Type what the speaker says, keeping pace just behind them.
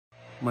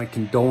My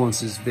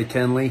condolences, Vic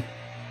Henley.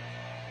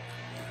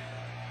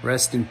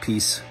 Rest in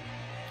peace.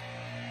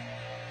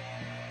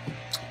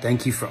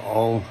 Thank you for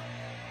all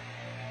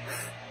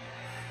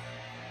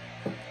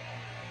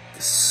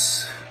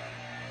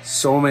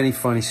so many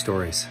funny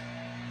stories.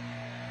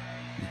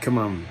 You come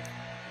on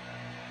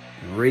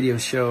a radio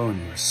show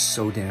and you're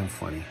so damn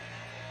funny.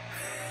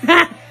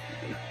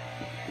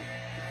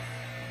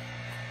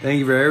 Thank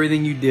you for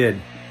everything you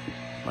did.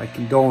 My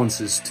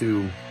condolences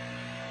to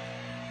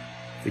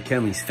Vic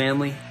Henley's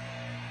family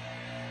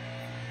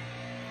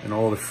and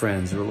all the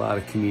friends. There were a lot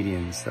of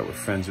comedians that were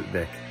friends with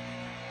Vic.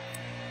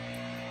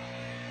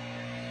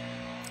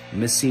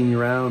 Miss seeing you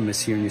around,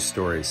 miss hearing your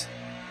stories.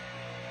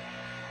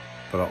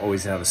 But I'll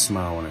always have a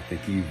smile when I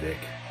think of you, Vic.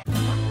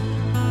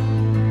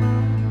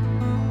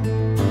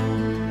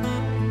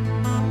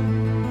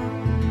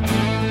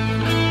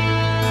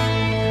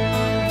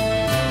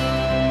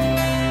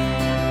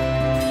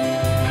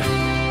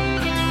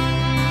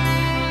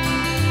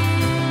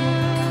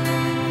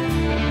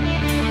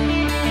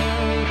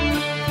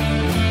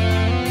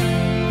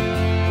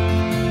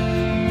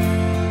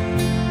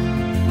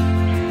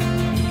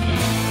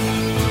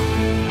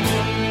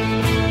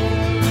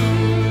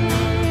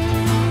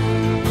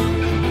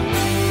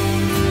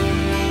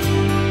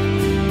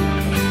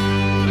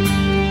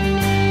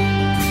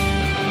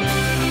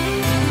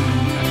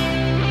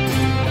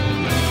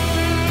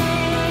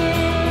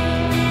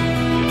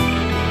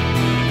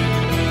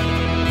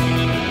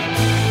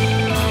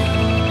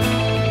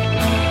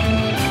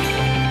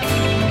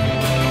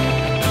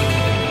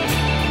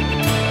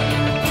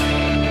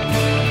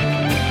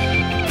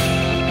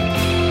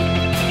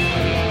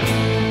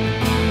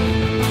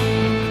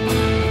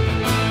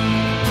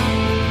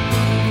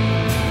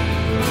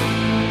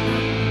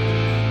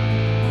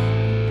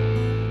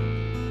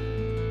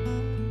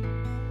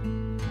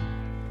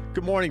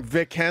 Good morning,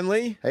 Vic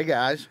Henley. Hey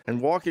guys. And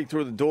walking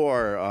through the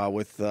door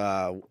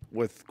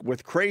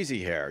with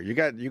crazy hair. You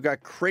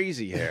got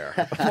crazy hair.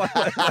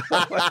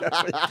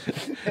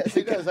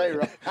 He does, hey,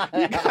 Ron.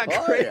 You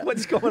got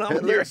what's going on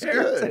with your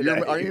hair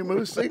today? Are you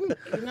moosing?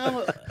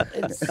 No,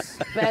 it's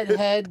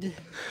bedhead.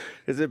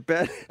 Is it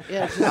bad?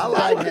 Yeah, it's just a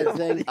bedhead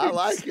thing. I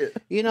like it.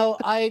 You know,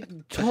 I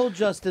told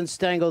Justin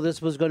Stengel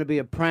this was going to be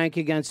a prank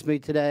against me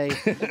today,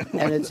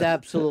 and it's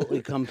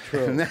absolutely come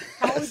true.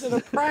 How is it a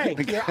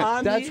prank? You're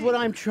on That's what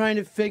I'm trying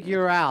to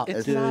figure out,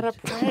 It's dude. not a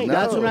prank.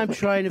 That's what I'm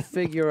trying to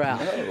figure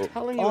out. I'm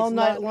telling you, All it's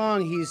night not...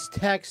 long, he's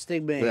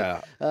texting me.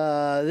 Yeah.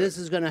 This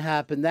is going to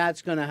happen.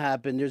 That's going to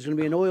happen. There's going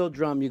to be an oil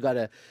drum you got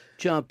to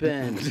jump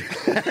in.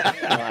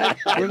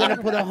 We're going to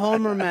put a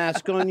Homer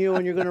mask on you,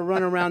 and you're going to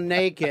run around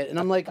naked. And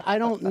I'm like, I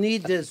don't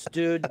need this,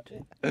 dude.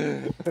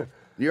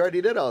 You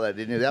already did all that,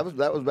 didn't you? That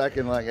was back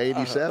in like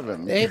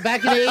 '87. Hey,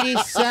 back in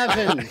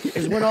 '87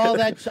 is when all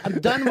that. I'm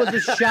done with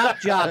the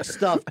shock jock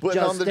stuff.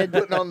 Putting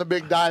on the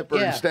big diaper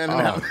Yeah. and standing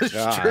out in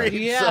the street.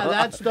 Yeah,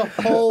 that's the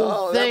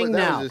whole thing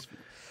now.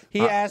 He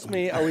asked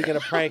me, are we going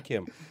to prank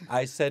him?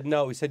 I said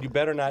no. He said, you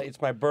better not.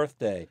 It's my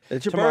birthday.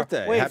 It's your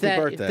birthday. Wait, Happy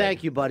birthday.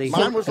 Thank you, buddy.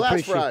 Mine was last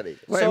Appreciate it.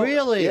 Friday. So,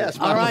 really? Yes,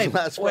 All mine right. was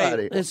last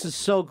Friday. This is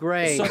so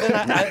great. So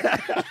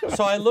then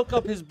so I look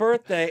up his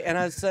birthday, and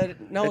I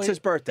said, no, It's his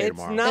birthday It's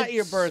tomorrow. not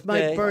your It's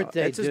birthday. my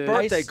birthday, It's his dude.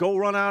 birthday. Go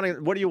run out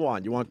and what do you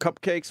want? You want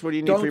cupcakes? What do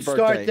you need for Don't your start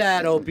birthday?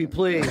 that, Opie,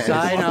 please.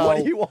 I know. What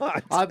do you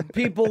want?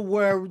 People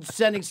were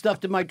sending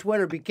stuff to my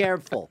Twitter. Be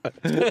careful.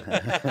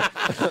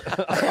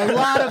 A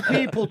lot of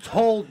people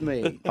told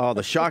me Oh,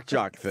 the shock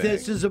jock thing.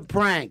 this is a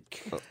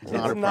prank. It's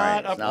not a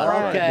not prank. a It's not a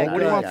prank. prank. Okay, Well, what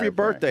do you want good. for your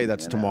birthday?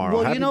 That's tomorrow.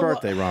 Well, Happy you know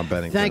what? birthday, Ron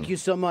Bennington. Thank you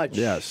so much.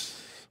 Yes.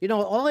 You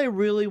know, all I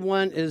really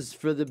want is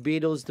for the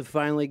Beatles to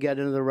finally get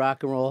into the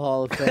Rock and Roll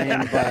Hall of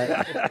Fame,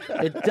 but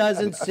it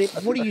doesn't seem.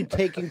 What are you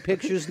taking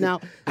pictures now?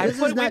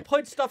 We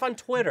put stuff on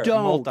Twitter.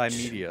 Don't.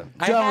 Multimedia.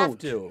 I have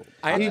to.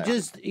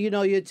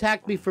 You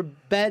attacked me for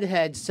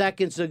bedhead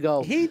seconds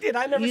ago. He did.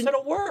 I never said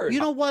a word. You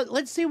know what?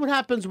 Let's see what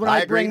happens when I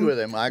I bring. agreed with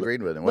him. I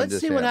agreed with him. Let's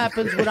see what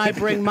happens when I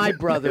bring my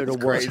brother to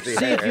work. crazy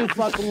See if hair. you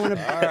fucking want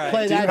to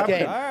play that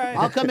game. all right.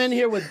 I'll come in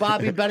here with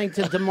Bobby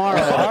Bennington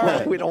tomorrow. All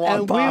right. We don't want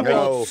and Bobby. we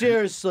will No.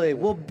 seriously.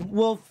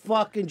 We'll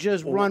fucking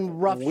just run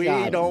roughshod. We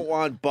don't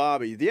want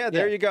Bobby. Yeah,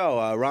 there Yeah. you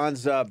go.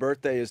 Ron's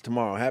birthday is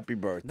tomorrow. Happy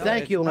birthday.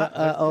 Thank you,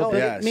 Opie.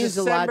 Yes. It means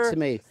a lot to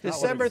me.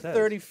 December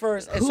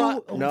 31st. And Who,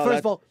 so No, first that-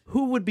 of all,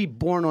 who would be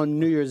born on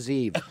New Year's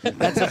Eve?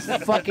 That's a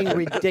fucking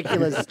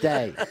ridiculous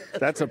day.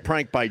 That's a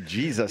prank by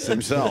Jesus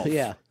himself.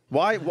 Yeah.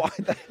 Why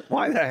the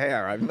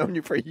hair? I've known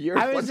you for years.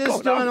 I was What's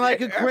just going on doing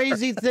like a with your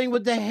crazy thing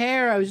with the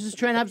hair. I was just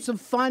trying to have some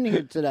fun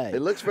here today.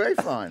 It looks very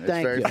fun.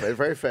 Thank you. It's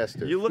very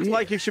festive. You look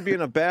like you should be in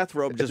a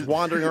bathrobe just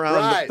wandering around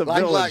right, the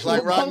like village.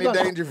 Rodney Hold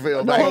on.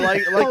 Dangerfield. No,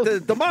 Like-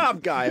 like the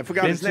mob guy. I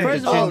forgot his name.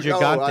 First of all- Vincent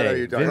I know Gigante.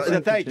 you're talking about.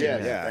 Vincent- Thank you.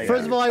 Yes, Yeah. thank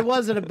First of all, I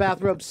was in a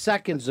bathrobe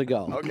seconds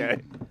ago.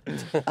 Okay.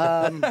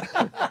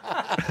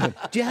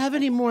 Do you have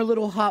any more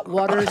little hot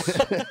waters?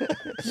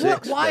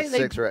 Six. Why That's they,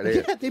 six right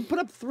here. Yeah, they put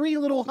up 3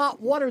 little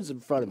hot waters in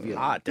front of you.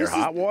 Hot. They're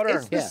hot water.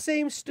 It's the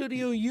same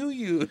studio you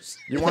use.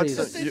 You want Please.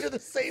 some? These are the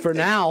same For thing.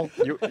 now,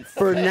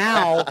 for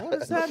now, What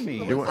does that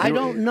mean? I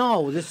don't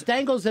know. The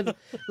Stangles have.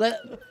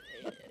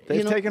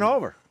 They've taken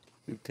over.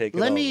 You've taken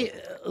Let over. me.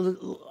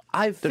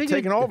 I They're figured.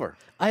 taking over.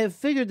 I have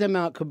figured them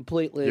out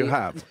completely. You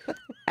have.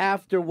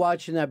 After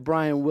watching that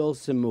Brian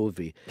Wilson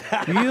movie,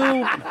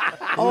 you,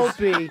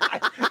 Opie,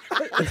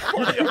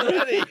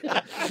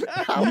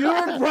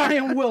 you're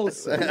Brian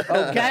Wilson,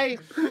 okay?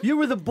 You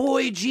were the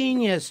boy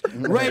genius,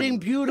 writing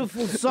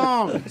beautiful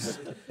songs,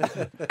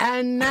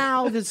 and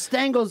now the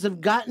Stangles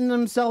have gotten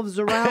themselves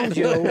around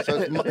you.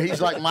 So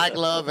he's like Mike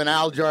Love and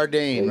Al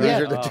Jardine. These Yeah.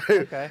 are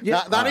the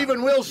two. Not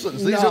even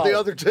Wilsons. These No. are the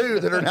other two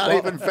that are not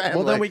even family.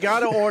 Well, then we got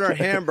to order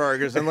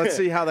hamburgers, and let's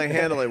see how they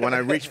handle it when I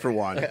reach for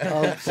one.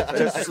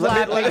 Just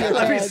slapping your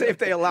Let me head, see if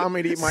they allow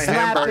me to eat my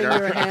slapping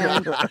hamburger. your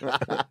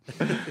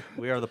hand.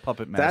 We are the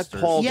puppet That's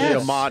masters. Paul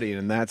Yes. Giamatti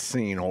in that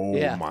scene. Oh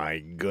Yeah. my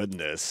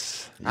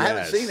goodness! I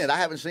haven't Yes. seen it. I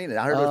haven't seen it.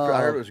 I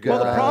heard it was good. Well,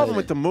 the problem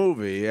with the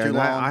movie, and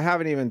long. I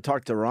haven't even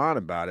talked to Ron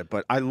about it,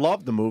 but I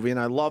love the movie and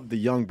I love the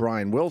young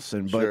Brian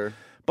Wilson. But Sure.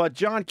 but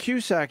John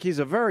Cusack, he's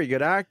a very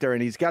good actor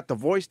and he's got the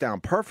voice down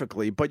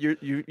perfectly. But you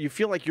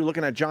feel like you're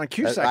looking at John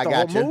Cusack I the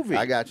got whole you. movie.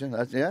 I got you.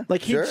 That's, yeah.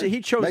 Like sure.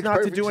 he chose Makes not to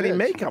perfect do any sense.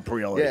 makeup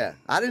really. Yeah,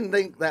 I didn't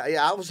think that.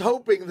 Yeah, I was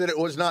hoping that it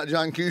was not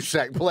John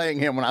Cusack playing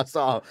him when I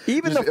saw.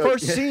 Even the Just-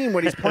 first scene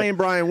when he's playing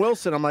Brian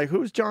Wilson, I'm like,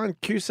 who's John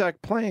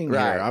Cusack playing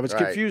Right, here? I was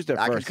right. confused at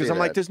I can first because see I'm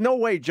like, that. there's no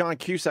way John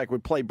Cusack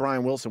would play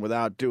Brian Wilson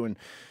without doing,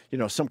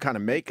 some kind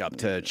of makeup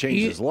to change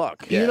his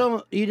look. You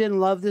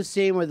didn't love the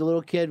scene where the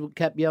little kid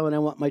kept yelling, "I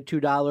want my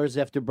 $2"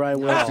 after Brian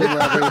Wilson.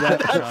 wherever he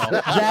went?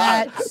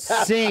 That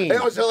scene.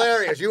 It was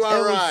hilarious. You are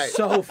It was right.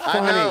 so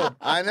funny.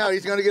 I know.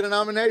 He's going to get a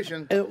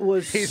nomination. It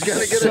was He's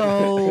gonna get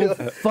so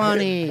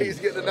funny. He's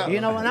getting a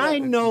And I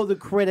know the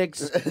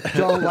critics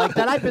don't like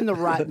that. I've been to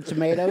Rotten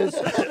Tomatoes.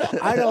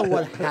 I know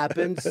what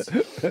happens.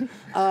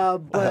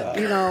 But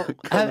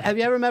have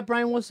you ever met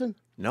Brian Wilson?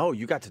 No,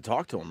 you got to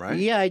talk to him, right?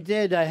 Yeah, I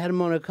did. I had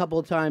him on a couple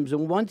of times,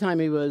 and one time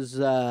he was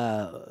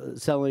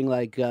selling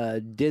like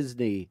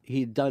Disney.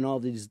 He'd done all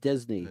these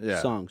Disney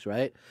Yeah. songs,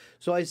 right?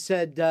 So I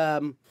said,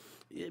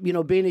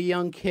 being a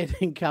young kid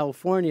in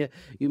California,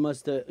 you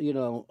must have,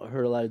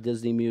 heard a lot of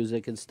Disney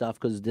music and stuff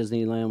because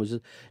Disneyland was. Do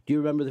you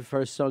remember the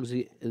first songs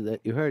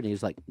that you heard? And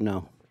he's like,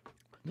 no.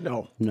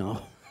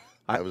 No.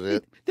 That was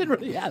it. Didn't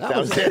really. Yeah, That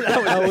was it.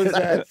 That was it.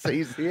 That's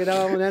easy.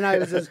 And then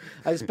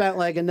I spent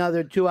like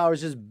another 2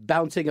 hours just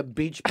bouncing a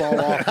beach ball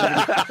off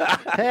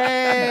him.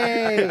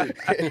 Hey!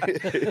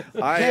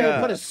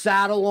 Put a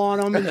saddle on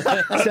him and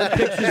sent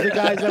pictures of the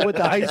guys I went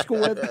to high school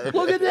with.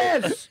 Look at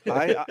this!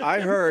 I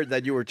heard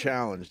that you were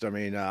challenged. I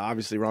mean,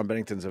 obviously Ron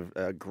Bennington's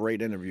a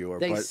great interviewer.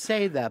 They but,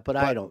 say that, but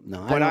I don't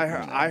know. But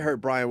don't know. I heard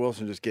Brian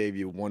Wilson just gave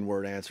you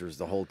one-word answers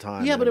the whole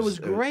time. Yeah, but it was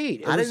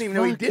great. I didn't even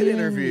know he did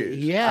interviews.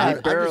 Yeah. I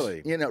just-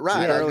 barely.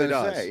 right. He I was barely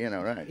gonna does. say,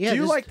 right. Yeah, Do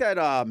you just- like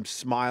that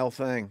smile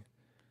thing?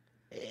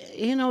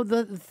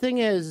 The thing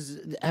is,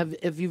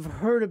 if you've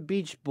heard a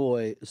Beach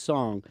Boy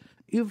song,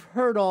 you've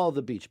heard all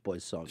the Beach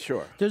Boys songs.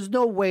 Sure. There's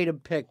no way to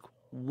pick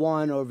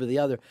one over the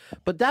other.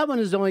 But that one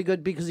is only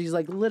good because he's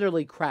like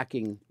literally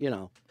cracking,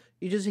 You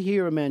just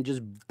hear a man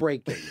just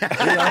breaking.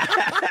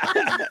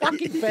 It's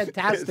fucking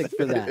fantastic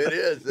for that. It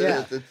is.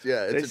 Yeah. It's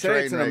They a say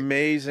train it's an wreck.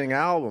 amazing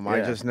album. I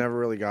Yeah. just never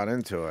really got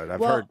into it. I've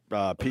Well-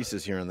 heard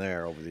pieces here and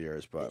there over the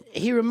years, but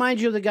He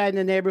reminds you of the guy in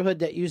the neighborhood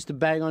that used to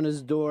bang on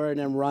his door and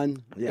then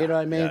run. Yeah, You know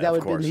what I mean? yeah, That of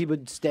would course. he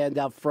would stand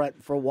out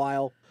front for a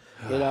while.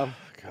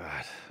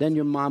 God. Then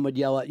your mom would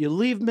yell at you,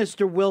 "Leave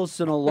Mr.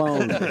 Wilson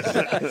alone."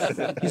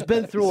 He's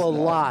been through a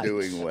lot.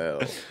 Doing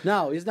well.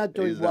 No, he's not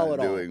doing He's well not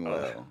at all. doing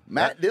well.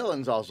 Matt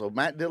Dillon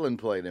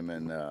played him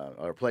in,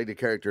 or played the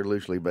character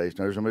loosely based.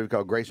 There's a movie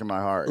called Grace in My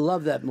Heart.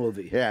 Love that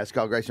movie. Yeah, it's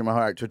called Grace in My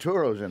Heart.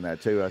 Turturro's in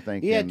that too, I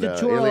think. Yeah, and,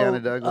 Turturro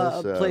Ileana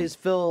Douglas plays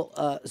Phil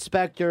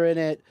Spector in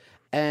it,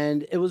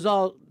 and it was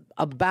all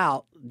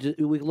about.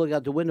 We could look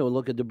out the window and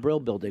look at the Brill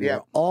Building, Yeah.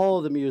 where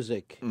all the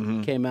music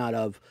Mm-hmm. came out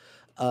of,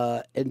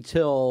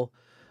 until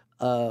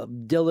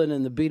Dylan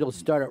and the Beatles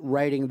started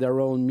writing their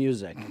own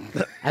music,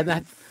 and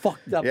that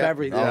fucked up Yeah,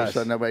 everything. all of a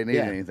sudden nobody needed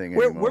Yeah. anything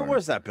Where anymore.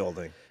 was that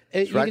building?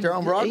 It's right there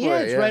on Broadway, Yeah,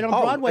 it's yeah. right on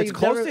Oh, Broadway. it's You've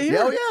close never- to here?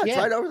 Yeah, it's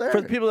right over there.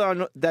 For the people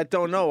that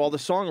don't know, all the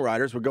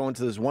songwriters would go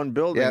into this one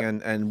building Yeah.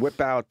 and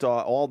whip out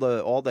all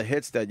the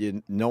hits that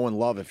you know and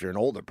love if you're an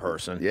older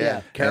person.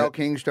 Yeah, Carole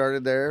King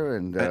started there,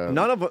 and And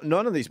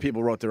none of these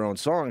people wrote their own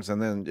songs,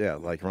 and then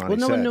like Ronnie Well,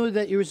 no said, one knew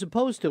that you were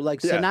supposed to.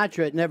 Like Yeah.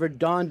 Sinatra, it never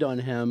dawned on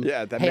him.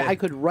 Yeah, that hey, man- I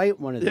could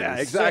write one of these. Yeah,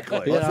 exactly.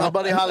 You Well, know?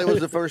 Buddy Holly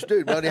was the first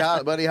dude. Buddy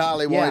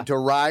Holly Yeah. wanted to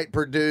write,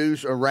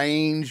 produce,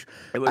 arrange,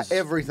 It was-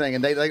 everything,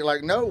 and they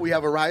like, no, we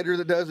have a writer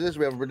that does this.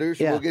 We have a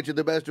producer. Yeah. We'll get you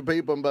the best of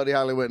people. And Buddy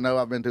Holly went, no,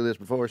 I've been through this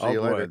before. See oh you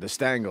boy, later. the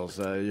Stangles.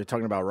 You're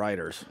talking about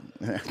writers.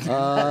 Yeah.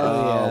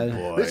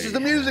 boy. This is the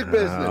music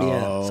business.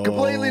 Yeah. It's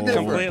completely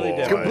different. Completely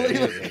It's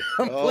different.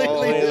 completely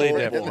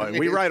Completely different. Boy,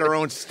 we write our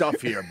own stuff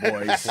here,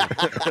 boys.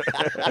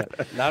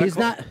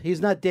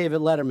 He's not David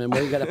Letterman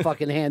where you got to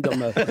fucking hand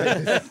him a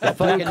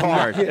fucking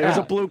card. Yeah. There's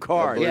a blue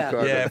card. Blue Yeah.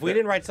 card. Yeah, if we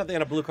didn't write something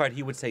on a blue card,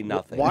 he would say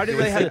nothing. Why do He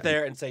would they sit have-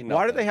 there and say nothing?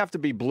 Why do they have to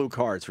be blue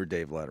cards for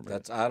Dave Letterman?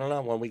 That's I don't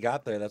know. When we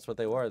got there, that's what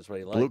they were. That's what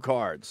he liked. blue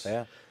cards.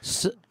 Yeah.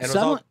 S- And it was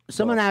someone all-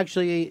 someone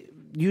actually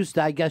used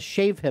to, I guess,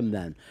 shave him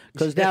then,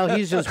 because now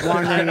he's just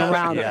wandering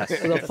around with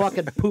a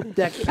fucking poop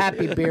deck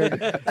pappy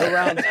beard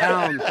around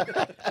town.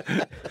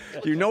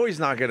 You know he's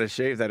not going to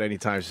shave that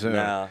anytime soon.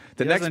 No.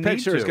 The He next doesn't need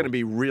picture is to. going to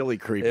be really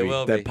creepy. It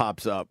will that be.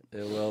 pops up.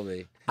 It will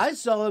be. I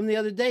saw him the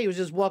other day. He was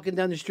just walking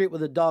down the street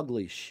with a dog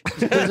leash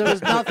because there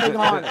was nothing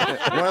on.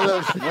 One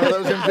of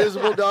those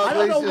invisible dog I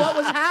don't know leashes. what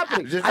was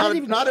happening. Just I not, didn't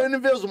even- not an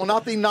invisible,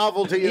 not the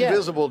novelty Yeah.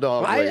 invisible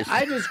dog leash.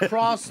 I just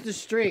crossed the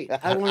street.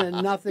 I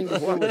wanted nothing to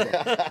do with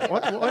it.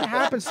 What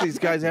happens to these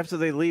guys after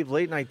they leave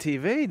late night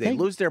TV? They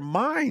lose their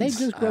minds.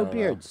 They just grow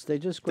beards. They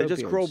just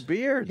grow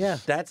beards. Yeah.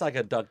 That's like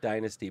a Duck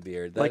Dynasty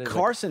beard. That Like is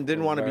Carson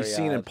didn't want to be very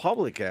seen in odd.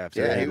 public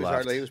after yeah, he he was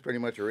left. he was pretty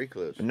much a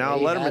recluse. And now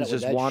He had Letterman's it with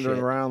just that wandering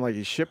shit. around like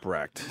he's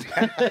shipwrecked.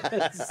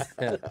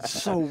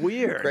 So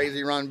weird.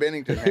 Crazy Ron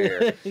Bennington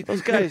hair.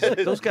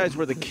 Those guys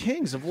were the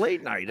kings of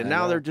late night, and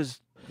now they're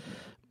just.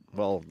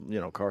 Well,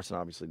 Carson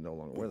obviously no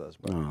longer with us.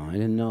 But Oh, I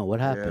didn't know what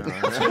happened.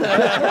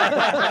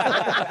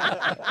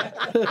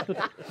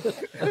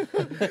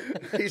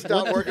 He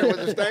stopped working with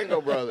the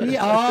Stango brothers.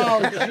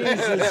 Oh,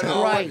 Jesus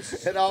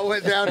Christ. It all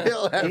went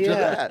downhill after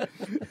Yeah. that.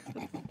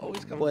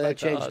 Boy, that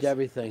changed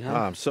everything, huh?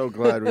 I'm so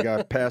glad we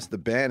got past the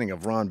banning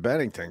of Ron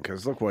Bennington,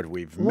 because look what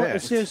we've What,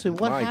 missed. seriously,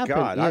 what My happened?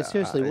 God, Yeah,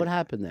 seriously, what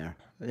happened there?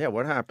 Yeah,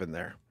 what happened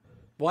there?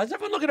 Why is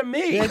everyone looking at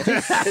me? Yeah,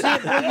 just sit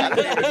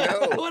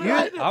What did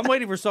I do? I'm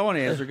waiting for someone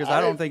to answer because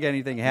I don't think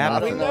anything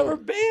happened. We never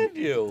banned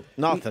you.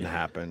 Nothing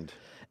happened.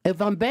 If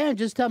I'm banned,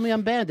 just tell me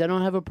I'm banned. I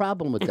don't have a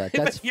problem with that.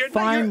 That's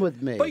fine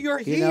with me. But you're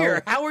you know?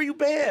 here. How are you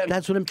banned?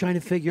 That's what I'm trying to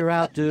figure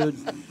out, dude.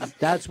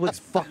 That's what's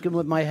fucking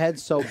with my head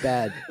so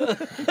bad.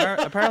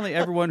 Apparently,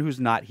 everyone who's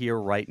not here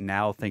right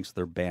now thinks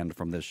they're banned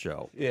from this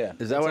show. Yeah.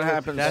 Is that what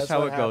happens? That's how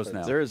what it goes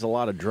happens. now. There is a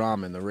lot of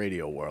drama in the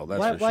radio world.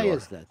 That's for Why sure.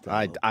 is that, though?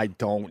 I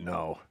don't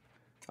know.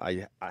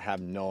 I have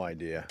no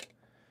idea.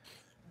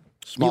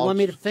 You want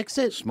me to fix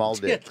it? Small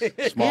dicks.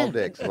 Small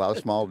dicks. A lot of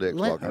small dicks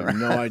walking I have around.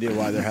 no idea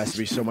why there has to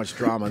be so much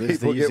drama. This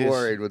People is the get easiest,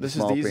 worried with This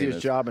small is the easiest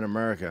penis. job in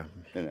America.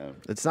 You know.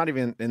 It's not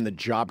even in the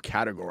job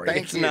category.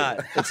 Thank It's you.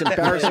 not. It's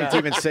embarrassing to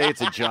even say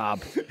it's a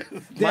job.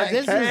 Yeah,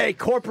 this Hey,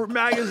 corporate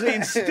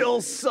magazines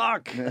still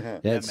suck.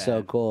 That's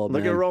so cool,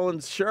 man. Look at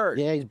Roland's shirt.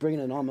 Yeah, he's bringing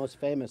it almost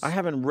famous. I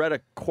haven't read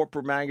a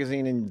corporate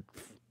magazine in.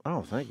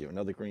 Oh, thank you.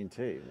 Another green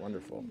tea.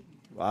 Wonderful.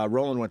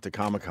 Roland went to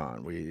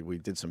Comic-Con. We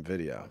did some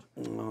video.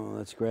 Oh,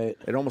 that's great.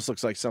 It almost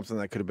looks like something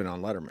that could have been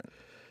on Letterman.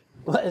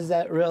 What is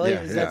that really?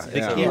 Yeah, Is yeah, that- The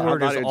yeah.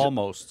 keyword I'm is not even-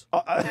 almost.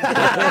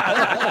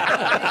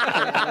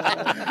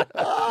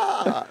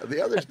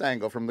 The other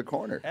Stango from the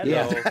corner.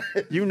 Yeah.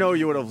 You know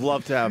you would have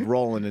loved to have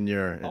Roland in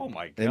your Oh,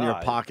 my in your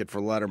God. pocket for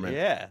Letterman.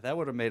 Yeah, that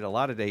would have made a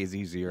lot of days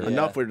easier.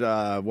 Enough with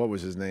what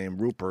was his name,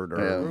 Rupert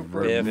or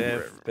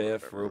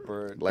Biff,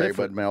 Rupert. Larry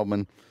Bud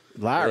Melman.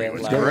 Larry Yeah,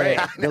 was Larry. great.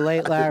 The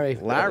late Larry.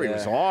 Larry Yeah.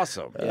 was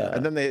awesome.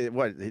 And then he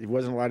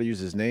wasn't allowed to use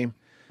his name.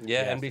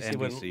 Yeah, Yes, NBC,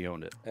 NBC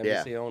owned it.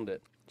 NBC owned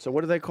it. So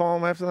what do they call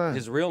him after that?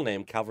 His real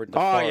name, Calvert oh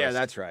DeForest. yeah,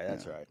 that's right.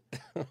 That's right.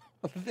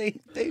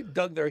 They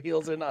dug their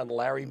heels in on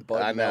Larry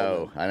Bud. I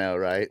know,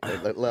 right?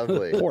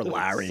 Lovely. Poor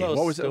Larry. So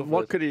what stupid.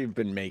 What could he have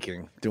been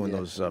making doing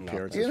those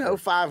appearances? You know,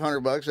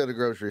 $500 at a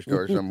grocery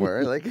store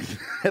somewhere. They could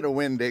at a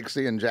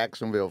Winn-Dixie in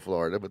Jacksonville,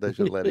 Florida, but they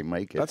should let him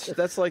make it.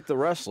 That's like the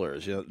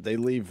wrestlers. You know, they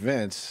leave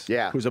Vince,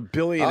 Yeah. who's a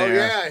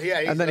billionaire. Oh, yeah,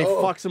 yeah, And then he he's-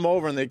 oh. fucks them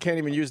over, and they can't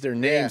even use their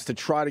names Yeah. to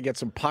try to get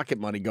some pocket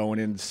money going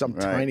in some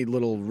Right. tiny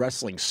little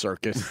wrestling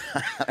circus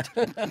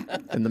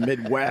in the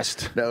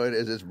Midwest. No, it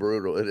is. It's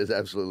brutal. It is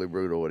absolutely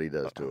brutal what he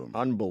does to him.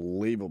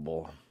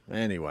 Unbelievable.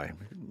 Anyway,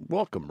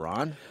 welcome,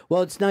 Ron.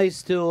 Well, it's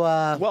nice to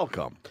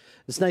Welcome.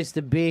 it's nice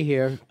to be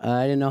here.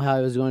 I didn't know how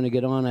I was going to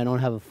get on. I don't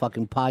have a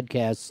fucking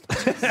podcast.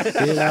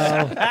 You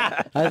know,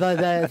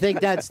 I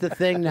think that's the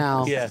thing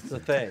now. Yeah, it's the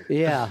thing.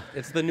 Yeah.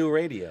 It's the new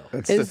radio.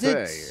 That's Is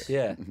the it? thing.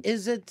 Yeah.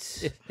 Is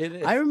it? It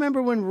is. I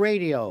remember when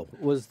radio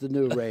was the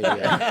new radio.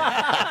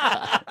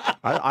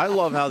 I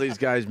love how these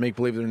guys make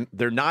believe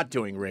they're not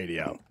doing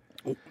radio,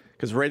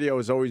 because radio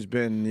has always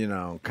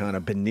been, kind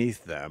of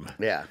beneath them.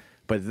 Yeah.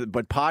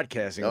 But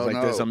podcasting Oh, is like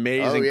no. this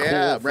amazing, Oh,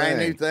 yeah, cool brand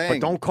new thing. But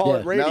don't call it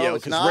Yeah. radio No,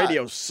 it's because not.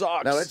 radio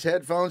sucks. No, it's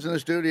headphones in the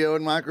studio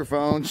and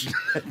microphones.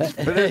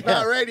 But it's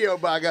not radio,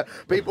 by God.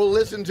 People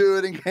listen to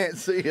it and can't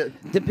see it.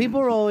 The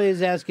people are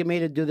always asking me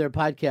to do their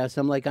podcast.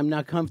 I'm like, I'm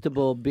not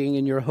comfortable being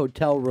in your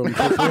hotel room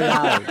for 3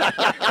 hours.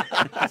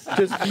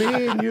 Just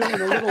me and you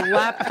and a little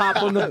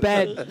laptop on the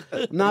bed.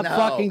 I'm not No,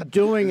 fucking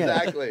doing it.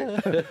 Exactly.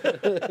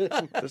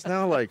 There's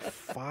now like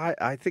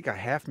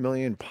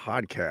 500,000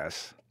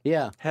 podcasts.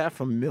 Yeah.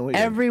 500,000.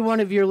 Every one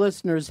of your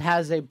listeners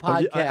has a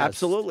podcast.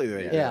 Absolutely,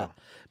 they do. Yeah.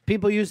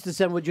 People used to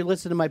say, would you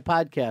listen to my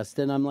podcast?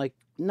 And I'm like,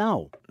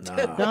 no. No,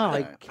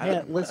 I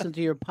can't listen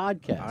to your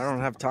podcast. I don't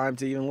have time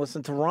to even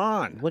listen to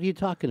Ron. What are you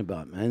talking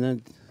about,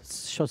 man?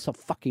 show's so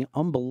fucking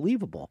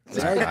unbelievable.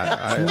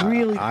 It's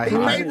really He crazy.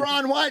 made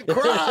Ron White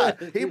cry.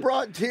 He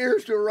brought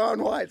tears to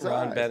Ron White's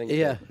Ron eyes. Bennington.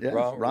 Yeah.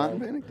 Ron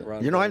Bennington.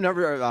 Ron You know, I've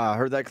Bennington. never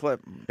heard that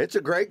clip. It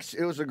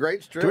was a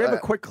great strip. Do we have a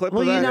quick clip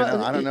Well, of you that?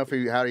 know, I don't know if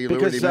how you lured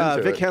Because him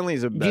into Vic it.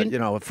 Henley's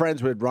you-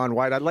 friends with Ron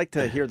White. I'd like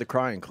to hear the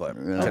crying clip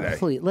today.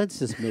 Please, let's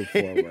just move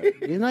forward.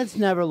 Let's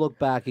never look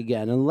back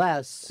again,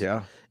 unless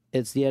Yeah.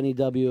 it's the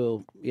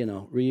NEW,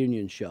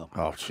 reunion show.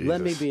 Oh, Jesus.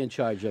 Let me be in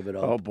charge of it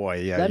all. Oh boy,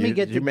 yeah. Let me you,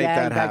 get you the make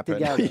gang that back happen.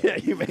 together. Yeah,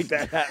 you make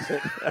that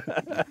happen.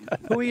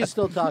 Who are you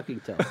still talking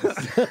to?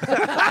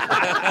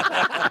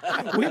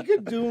 We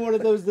could do one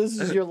of those. This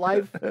is your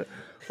life.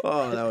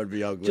 Oh, that would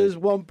be ugly. Just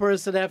one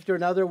person after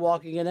another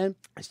walking it in.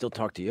 I still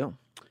talk to you.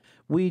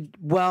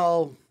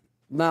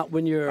 Not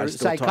when you're I a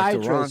still talk to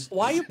psychiatrist.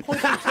 Why are you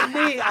pointing to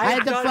me? I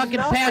had to fucking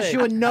pass you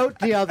a note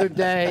the other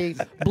day.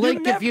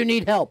 Blink if you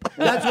need help.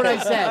 That's what I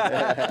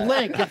said.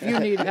 Blink if you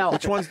need help.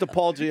 Which one's the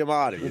Paul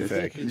Giamatti, you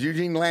think?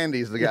 Eugene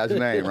Landy's the guy's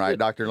name, right?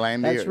 Dr.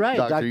 Landy. That's right,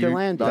 Dr.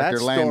 Landy. That Dr.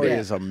 story Landy.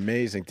 is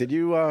amazing. Did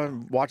you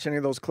watch any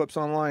of those clips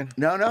online?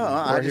 No.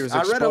 I Where he was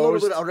read a little bit.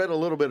 exposed? I read a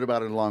little bit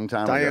about it a long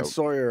time Diane ago.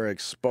 Sawyer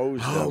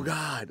exposed Oh him.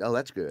 God! Oh,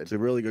 that's good. It's a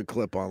really good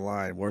clip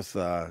online, worth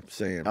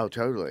seeing. Oh,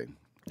 totally.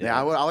 Yeah,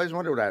 I always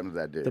wondered what happened to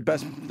that dude.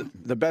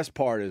 The best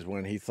part is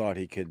when he thought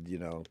he could,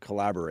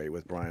 collaborate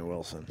with Brian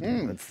Wilson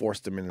and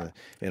forced him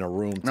in a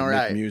room to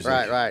make music.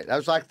 Right. That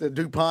was like the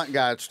DuPont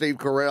guy, Steve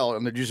Carell.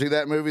 And did you see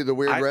that movie, The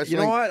Weird Wrestling?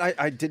 You know what?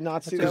 I did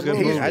not see that a good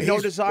movie. movie. I had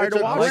no desire it's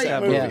to a watch great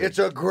that movie. movie. It's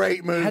a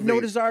great movie. I had no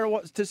desire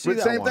to see But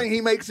that same one. thing,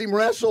 he makes him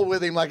wrestle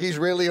with him like he's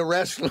really a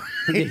wrestler.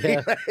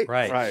 Yeah.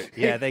 Right. Right.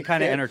 Yeah, they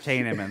kind of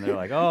entertain him, and they're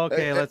like, "Oh,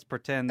 okay, let's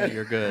pretend that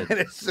you're good." And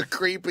it's the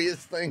creepiest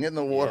thing in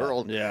the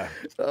world. Yeah.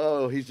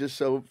 Oh, he's just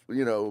so,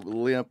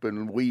 limp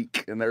and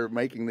weak. And they're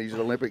making these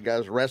Olympic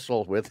guys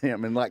wrestle with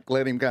him and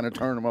let him kind of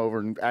turn them over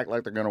and act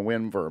like they're going to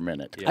win for a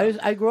minute.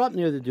 I grew up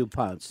near the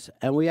DuPonts,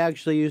 and we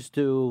actually used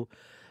to.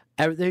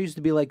 There used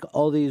to be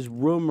all these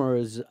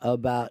rumors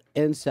about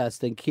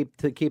incest and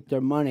keep their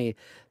money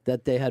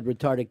that they had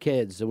retarded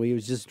kids, and we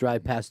would just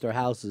drive past their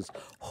houses,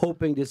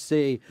 hoping to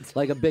see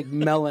a big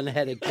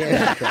melon-headed kid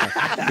out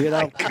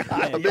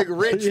there, A big,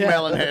 rich,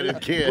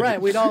 melon-headed kid.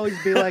 Right, we'd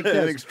always be like And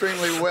this.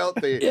 extremely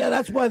wealthy. Yeah,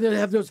 that's why they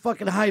have those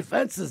fucking high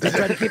fences to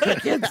try to keep their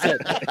kids in.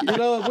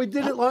 We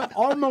did it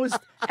almost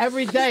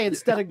every day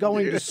instead of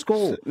going to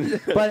school.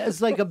 But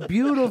it's like a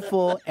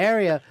beautiful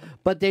area.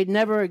 But they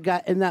never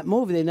got in that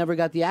movie. They never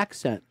got the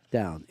accent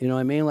down. You know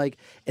what I mean?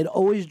 It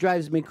always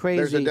drives me crazy.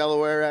 There's a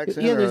Delaware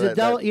accent? Yeah, or there's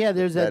that-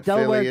 there's a that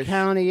Delaware Philly-ish?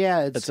 County.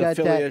 Yeah, It's got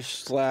a Philly-ish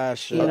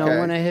slash. that. Okay.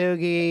 Want a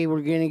hoagie?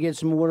 We're gonna get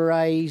some water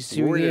ice.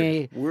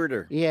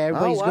 Worder. Yeah,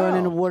 everybody's Oh, going wow.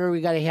 in the water.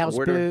 We got a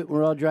houseboat.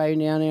 We're all driving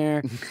down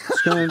there.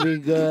 It's going to be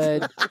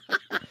good.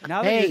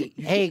 Now that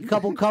Hey, a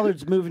couple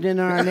coloreds moving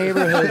into our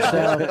neighborhood,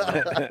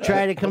 so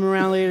try to come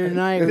around later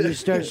tonight or you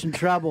start some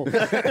trouble.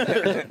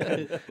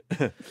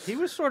 he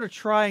was sort of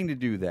trying to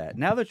do that.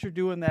 Now that you're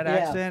doing that Yeah.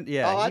 accent,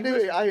 yeah. Oh, I he do.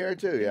 was- I hear it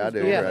too. Yeah, I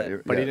do. Yeah.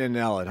 Right. But he Yeah. didn't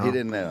nail it, huh? He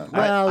didn't nail it.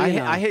 Well, I, you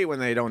know. I hate when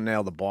they don't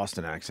nail the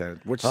Boston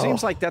accent, which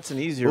seems like that's an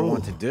easier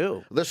one to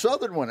do. The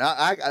Southern one,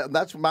 I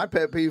that's my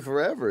pet peeve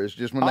forever. Is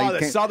just when they Oh, the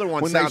can't- Southern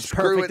one when they sounds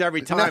screw perfect it-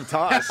 every time to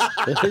us.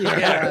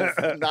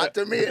 Yeah, not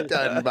to me it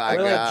doesn't. By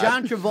God.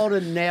 John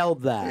Travolta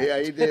nailed that. Yeah,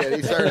 he did.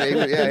 He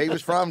certainly. He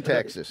was from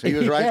Texas. He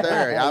was right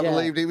there. I Yeah.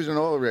 believed he was an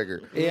oil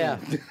rigger. Yeah.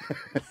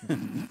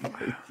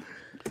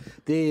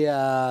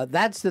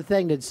 That's the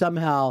thing that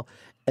somehow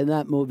in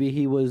that movie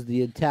he was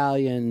the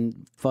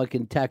Italian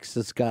fucking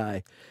Texas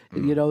guy.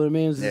 You know what I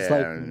mean? It's just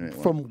Yeah.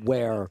 from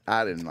where?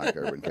 I didn't like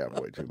Urban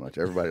Cowboy too much.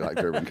 Everybody liked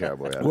Urban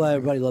Cowboy. Well,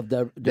 everybody loved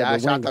Deborah Yeah, I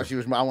Winger. thought she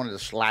was. I wanted to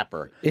slap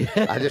her.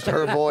 I just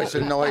her voice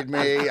annoyed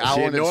me.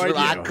 annoyed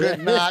I you.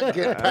 could not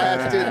get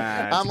past it.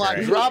 I'm like,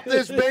 great. drop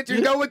this bitch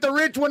and go with the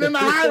rich one in the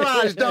high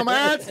rise,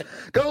 dumbass.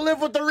 Go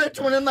live with the rich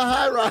one in the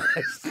high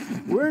rise.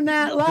 We're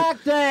not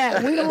like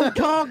that. We don't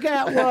talk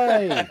that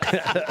way.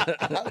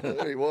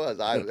 He was.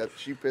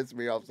 She pissed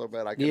me off so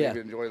bad I couldn't Yeah.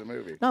 even enjoy the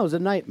movie. No, it was a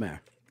nightmare.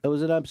 It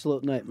was an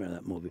absolute nightmare,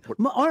 that movie.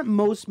 Aren't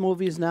most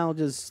movies now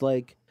just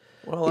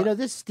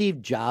this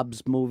Steve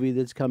Jobs movie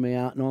that's coming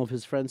out and all of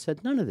his friends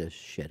said, none of this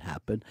shit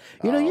happened.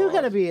 You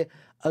got to be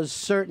a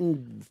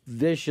certain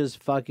vicious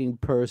fucking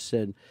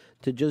person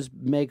to just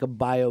make a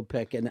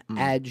biopic and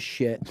add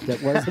shit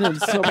that wasn't in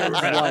someone's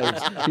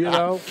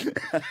life,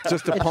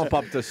 Just to pump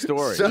up the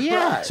story.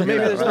 Yeah. So maybe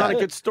there's not a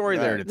good story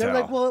there to They're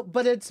tell. like, well,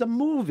 but it's a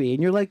movie.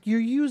 And you're like,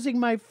 you're using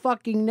my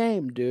fucking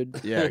name,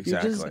 dude. Yeah, You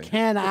just exactly.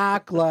 can't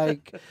act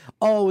like,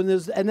 and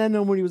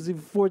then when he was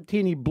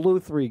 14, he blew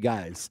 3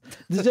 guys.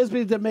 This just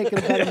means they're making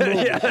a better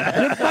movie.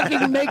 You're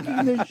fucking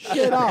making this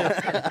shit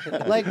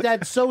up. Like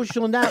that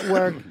Social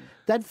Network.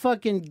 That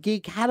fucking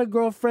geek had a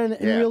girlfriend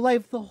in Yeah. real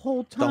life the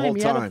whole time. whole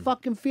He had a time.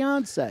 fucking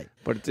fiance.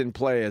 But it didn't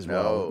play as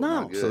well.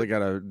 No. No. So they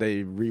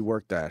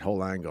reworked that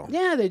whole angle.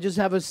 Yeah, they just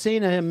have a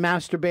scene of him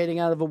masturbating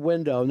out of a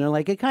window, and they're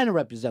like, it kind of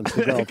represents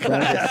the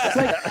girlfriend. It's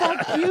like,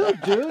 fuck you,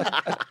 dude.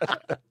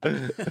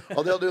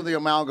 Oh, they'll do the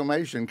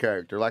amalgamation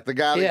character, like the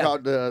guy that Yeah.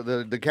 called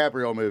the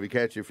DiCaprio movie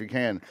Catch You If You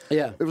Can.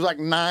 Yeah. It was like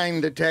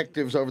 9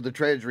 detectives over the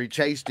Treasury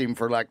chased him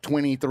for like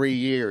 23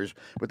 years,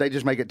 but they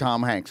just make it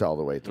Tom Hanks all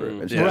the way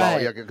through. It's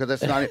Right. because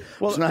that's not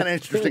it's not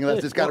interesting.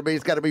 It's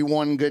got to be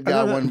one good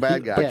guy, one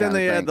bad guy. But then kind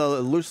they of had thing. the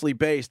loosely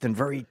based and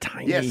very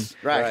tiny. Yes,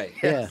 right. Right.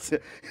 Yes.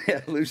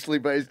 Yeah, loosely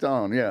based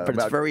on. Yeah, But it's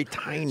about very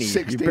tiny. You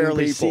 16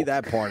 barely people. see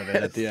that part of it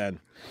at the end.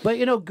 But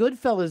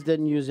Goodfellas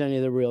didn't use any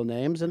of the real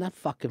names, and that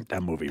fucking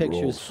That movie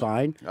picture's rules.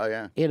 fine. Oh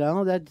yeah. You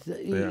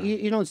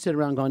don't sit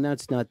around going,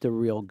 "That's not the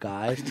real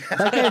guy."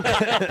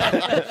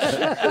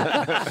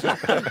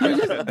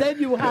 Then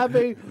you have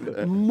a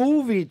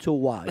movie to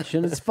watch,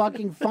 and it's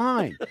fucking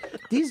fine.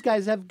 These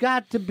guys have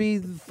got to be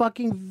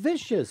fucking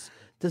vicious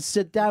to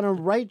sit down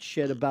and write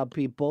shit about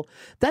people.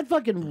 That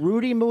fucking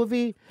Rudy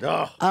movie.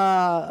 Oh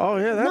yeah,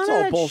 none that's of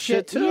all that bullshit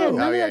shit, too. Yeah,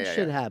 none Oh, of yeah, that yeah,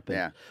 shit yeah. happened.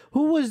 Yeah.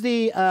 Who was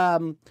the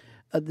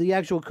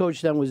actual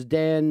coach then? Was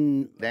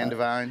Dan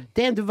Devine.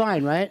 Dan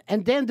Devine, right?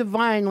 And Dan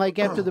Devine, like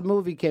after the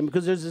movie came,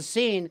 because there's a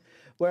scene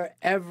where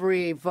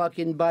every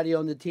fucking body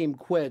on the team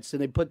quits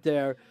and they put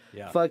their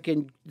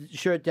fucking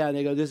shirt down.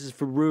 They go, "This is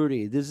for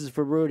Rudy. This is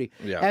for Rudy."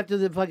 Yeah. After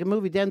the fucking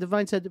movie, Dan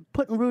Devine said,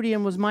 "Putting Rudy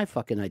in was my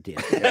fucking idea.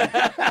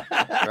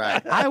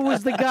 Right. I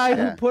was the guy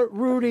who put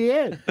Rudy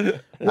in.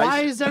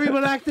 Why is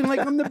everyone acting like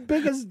I'm the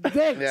biggest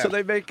dick?" Yeah. So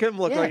they make him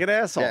look Yeah. like an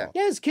asshole. Yeah.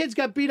 Yeah, his kids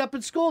got beat up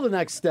at school the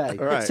next day.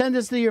 Right. Send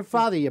this to your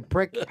father, you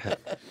prick.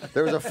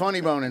 There was a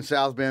Funny Bone in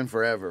South Bend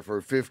forever for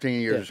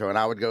 15 years or so, and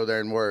I would go there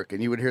and work,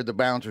 and you would hear the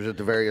bouncers at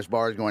the various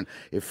bars going,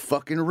 "If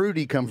fucking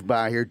Rudy comes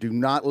by here, do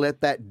not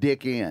let that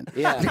dick in."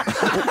 Yeah.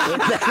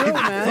 It's true,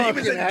 man. He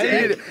was a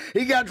dick.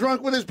 He got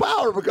drunk with his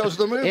power because of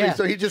the movie, Yeah.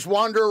 so he just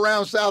wander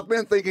around South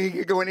Bend thinking he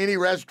could go in any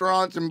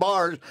restaurants and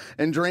bars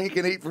and drink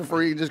and eat for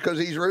free just because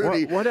he's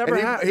Rudy. Whatever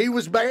And happened? he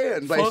was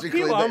banned, basically.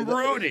 you, I'm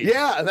Rudy.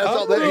 Yeah, that's I'm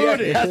all.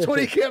 Rudy. Yeah, that's what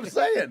he kept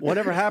saying.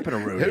 Whatever happened to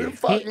Who Rudy? the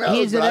fuck knows?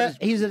 He's But I at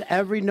just- he's at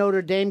every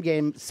Notre Dame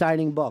game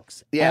signing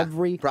books. Yeah,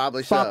 every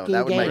probably so. fucking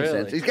That would game. make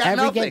sense. He's got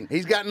Every nothing. game.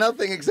 He's got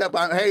nothing except,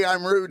 "Hey,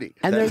 I'm Rudy."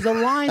 And there's a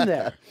line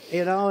there,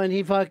 and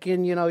he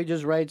fucking, he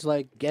just writes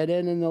like, "Get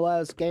in the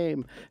last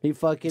game." He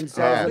fucking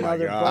says Oh, my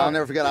another. God. bar. I'll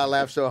never forget. I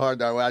laughed so hard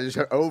though. I just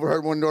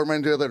overheard one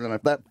doorman to the other, and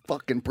if that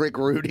fucking prick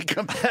Rudy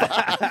comes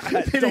by,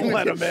 Don't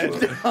let him in.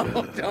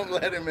 Don't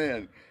let him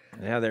in.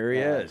 Yeah, there he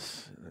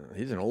is.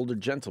 He's an older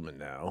gentleman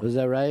now. Was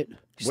that right?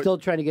 Still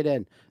trying to get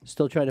in.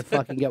 Still trying to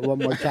fucking get one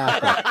more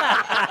tackle.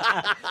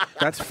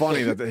 That's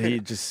funny that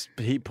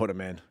he put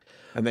him in,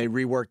 and they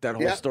reworked that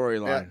whole Yeah,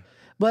 storyline.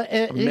 But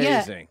yeah,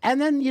 Amazing. and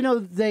then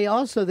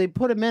they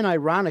put him in.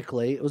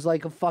 Ironically, it was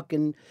like a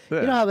fucking.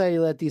 You know how they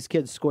let these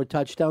kids score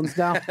touchdowns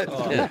now?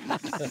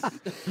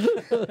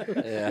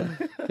 Yeah.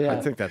 Yeah.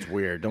 I think that's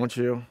weird, don't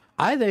you?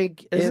 I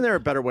think Isn't there a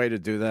better way to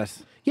do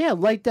this? Yeah,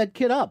 light that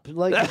kid up.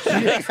 Like,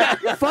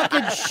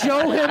 fucking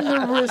show him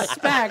the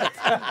respect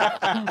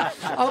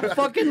of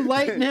fucking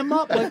lighting him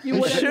up like you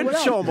would should anyone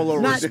else. show him a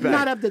little respect.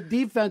 Not have the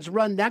defense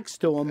run next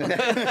to him. It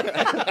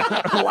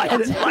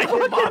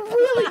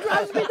really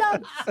drives me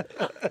nuts.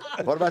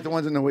 What about the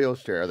ones in the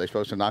wheelchair? Are they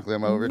supposed to knock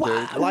them over too?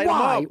 Light 'em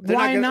Why? up. They're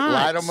not Why gonna- not?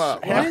 Light 'em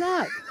up. Why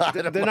not?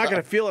 They're not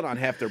going to feel it on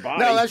half their body.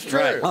 No, that's true.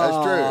 Right.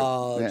 That's true.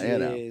 Oh, Yeah, you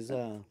know. jeez.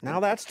 Oh. Now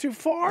that's too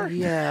far.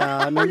 Yeah,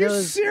 I mean, Are you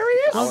there's-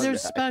 serious? Oh,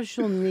 there's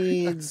special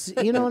needs.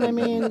 You know what I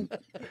mean?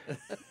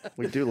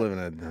 We do live in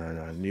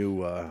a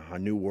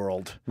new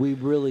world. We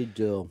really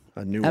do.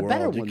 A new A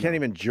better world. You one, can't though.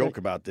 even joke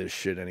about this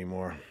shit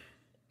anymore.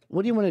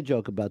 What do you want to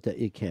joke about that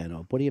you can't?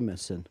 What are you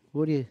missing?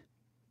 What do you?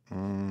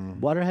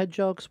 Waterhead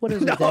jokes? What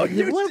is it? No, that, what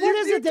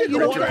is it that you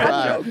don't?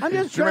 Waterhead. I'm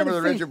just Do you trying remember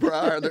to the think. Richard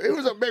Pryor? It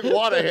was a big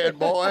waterhead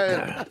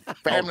boy.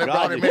 Family God,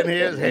 brought him you- in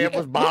here. His head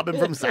was bobbing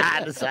from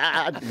side to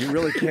side. You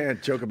really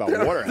can't joke about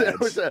There waterheads.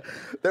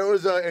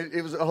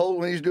 was a whole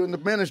when he's doing the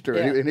minister,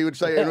 Yeah. and he would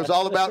say it was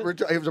all about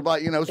it was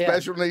about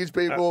special needs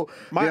people,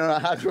 my-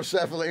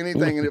 hydrocephalus,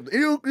 anything. And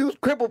you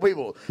cripple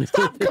people,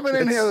 stop coming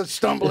in here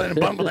stumbling,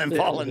 bumbling,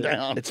 falling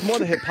down. It's more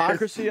the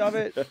hypocrisy of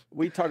it.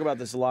 We talk about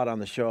this a lot on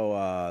the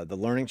show, the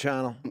Learning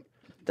Channel.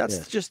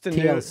 That's just the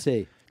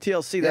TLC.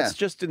 TLC. That's Yeah.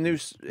 just a new.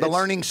 The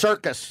learning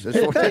circus. Is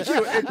what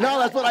no,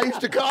 that's what I used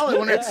to call it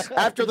when it's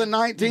after the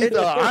 19th.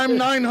 I'm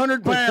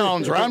 900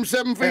 pounds or I'm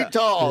 7 feet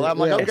tall. I'm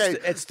like, okay.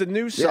 It's the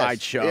new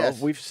sideshow.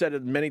 yes. We've said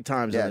it many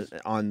times Yes.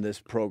 on this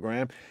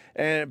program.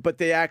 But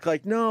they act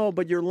like, no,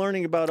 but you're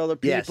learning about other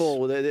Yes.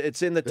 people.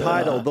 It's in the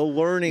title, the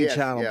Learning Yes,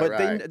 Channel. yeah, but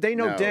right. they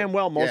know No. damn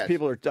well most Yes.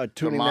 people are tuning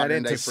that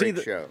in modern-day to see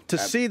freak show.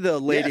 see the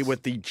lady Yes.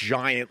 with the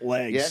giant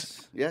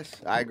legs. Yes,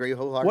 I agree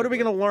wholeheartedly. What are we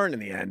going to learn in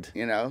the end?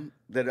 You know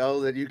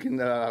that you can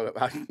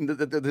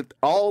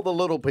all the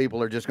little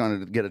people are just going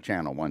to get a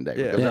channel one day.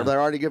 Yeah. Because Yeah. They're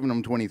already giving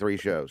them 23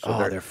 shows. So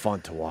They're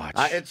fun to watch.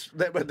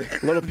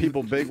 but Little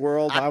People, Big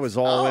World. I was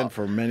all in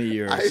for many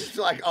years. It's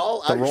like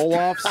all The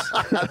roll-offs.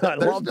 I They're love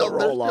still, the they're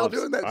roll-offs. still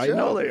doing that I show.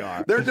 know they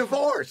are. They're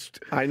divorced.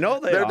 I know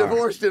They're are.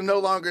 divorced and no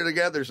longer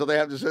together, so they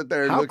have to sit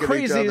there and How look at each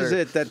crazy other. is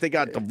it that they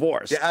got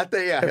divorced? Yeah, I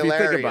think if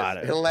hilarious. you think about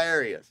it.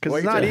 Hilarious. Because Way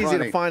it's not too easy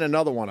funny. to find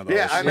another one of those.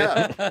 Yeah, I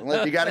know.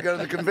 Unless you got to go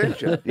to the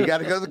convention. You got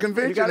to go to the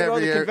convention You gotta go to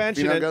every the year. convention.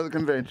 you don't and- go to the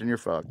convention, you're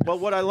fucked. Well,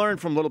 what I learned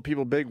from Little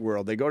People Big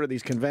World, they go to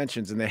these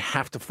conventions and they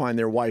have to find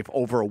their wife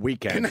over a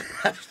weekend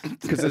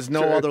because there's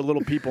no other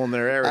little people in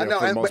their area I know,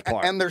 for the most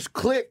part. and there's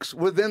cliques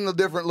within the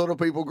different little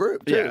people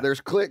group too. Yeah.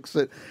 There's cliques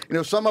that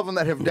some of them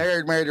that have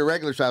dared marry a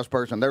regular sized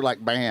person, they're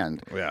like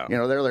banned. Yeah.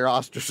 They're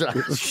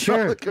ostracized Sure.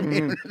 from the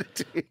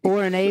community.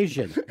 Or an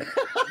Asian.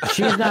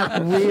 She's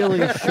not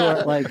really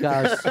short like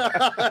us.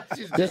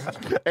 She's just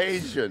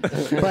Asian.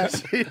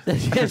 But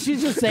yeah,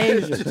 she's just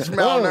Asian. She's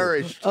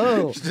malnourished.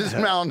 Oh. She's just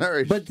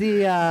malnourished.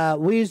 But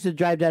we used to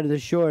drive down to the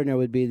shore, and there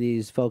would be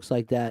these folks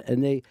like that,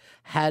 and they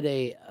had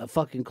a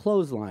fucking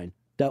clothesline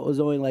that was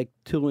only like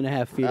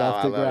 2.5 feet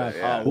off I the love ground. it.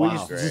 Yeah, We wow.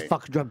 used to just Great.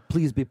 fucking drive.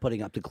 Please be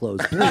putting up the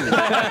clothes, please,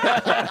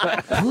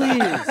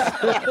 please.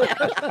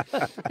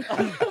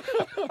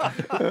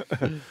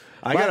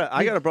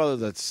 I got a brother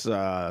that's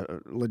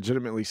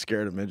legitimately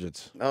scared of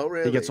midgets. Oh,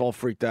 really? He gets all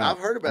freaked out.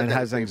 I've heard about and that.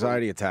 has People-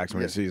 anxiety attacks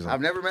when Yeah. he sees them.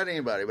 I've never met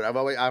anybody, but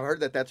I've heard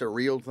that that's a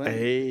real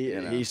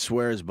thing. He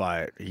swears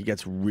by it. He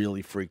gets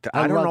really freaked out.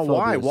 I I don't know love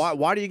why. phobias.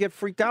 Why do you get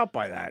freaked out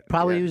by that?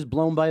 Probably he was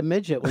blown by a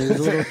midget when he was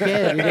a little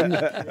kid.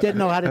 He didn't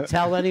know how to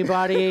tell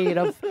anybody.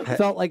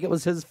 Felt like it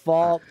was his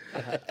fault.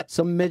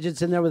 Some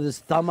midget's in there with his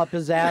thumb up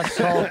his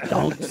asshole.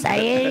 Don't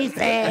say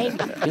anything.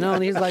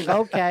 And he's like,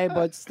 okay,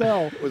 but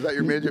still. Was that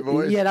your midget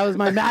voice? Yeah, that was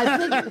my. I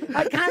think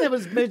I kind of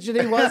was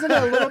midgety, wasn't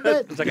it? A little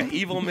bit. It's like an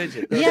evil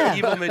midget. Yeah.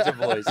 Evil midget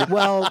voice.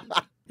 Well,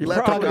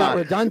 talk about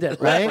redundant,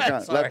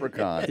 right?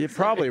 Leprechaun. You're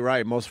probably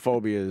right. Most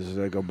phobias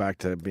go back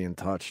to being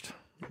touched,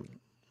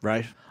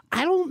 right?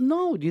 I don't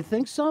know. Do you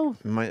think so?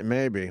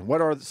 Maybe. What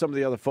are some of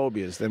the other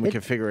phobias? Then we can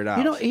figure it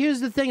out.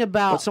 Here's the thing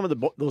about What's some of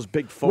those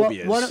big Well,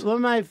 phobias? one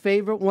of my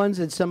favorite ones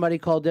that somebody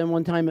called in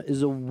one time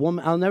is a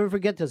woman. I'll never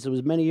forget this. It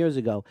was many years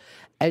ago.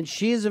 And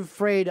she's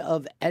afraid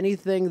of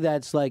anything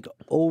that's like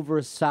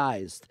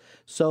oversized.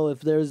 So if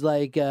there's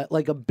like a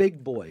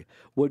big boy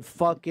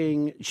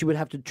she would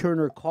have to turn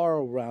her car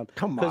around.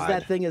 Come Because on.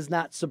 that thing is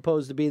not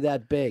supposed to be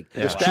that big.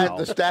 The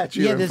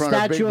statue Yeah, in the front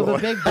statue of of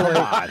a Big big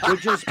boy would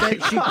just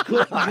make she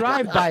couldn't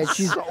drive by it.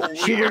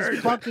 She was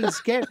fucking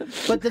scared.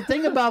 But the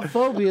thing about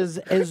phobias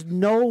is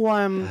no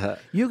one.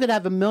 You could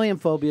have a million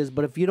phobias,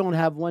 but if you don't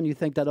have one, you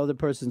think that other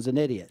person's an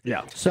idiot.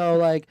 Yeah. So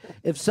like,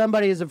 if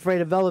somebody is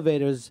afraid of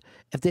elevators,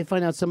 if they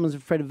find out someone's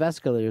afraid of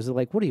escalators, they're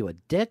like, "What are you, a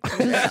dick?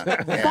 Just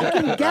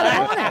fucking get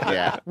on it.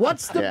 Yeah.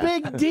 What's the Yeah.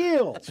 big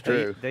deal?"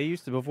 True. They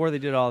used to, before they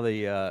did all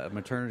the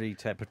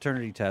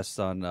paternity tests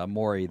on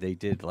Maury, they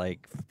did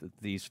like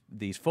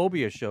these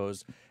phobia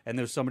shows, and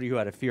there was somebody who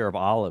had a fear of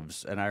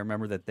olives, and I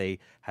remember that they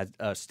had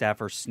a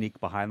staffer sneak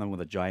behind them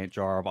with a giant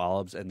jar of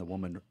olives, and the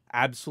woman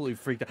absolutely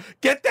freaked out.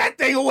 Get that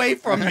thing away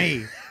from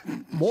me!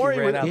 Maury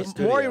ran out of the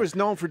studio. Maury was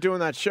known for doing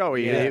that show.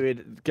 He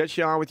would get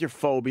you on with your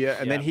phobia,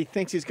 and then he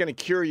thinks he's going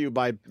to cure you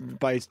by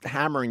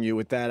hammering you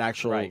with that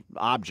actual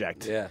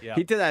object. Yeah. Yeah.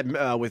 He did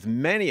that with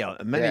many Yeah.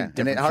 different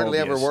And it hardly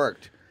ever phobias.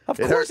 worked. Of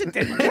course it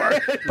didn't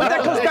work. But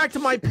that goes back to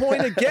my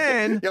point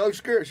again. Yeah,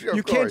 sure, of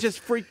You can't course. just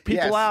freak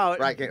people Yes, out.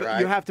 right, but right.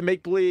 You have to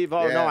make believe,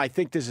 oh, Yeah. no, I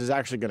think this is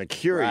actually going to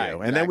cure Right,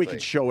 you. And then we exactly. can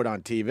show it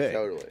on TV.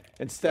 Totally.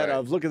 Instead Right.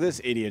 of, look at this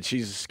idiot.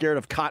 She's scared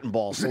of cotton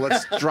balls, so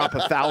let's drop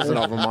 1,000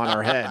 of them on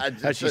her head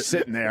as she's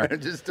sitting there.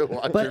 just to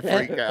watch But her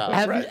freak out.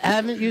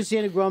 haven't you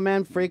seen a grown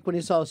man freak when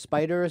he saw a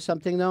spider or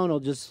something though, and he'll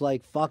just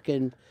like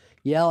fucking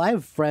yell? I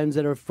have friends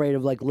that are afraid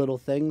of like little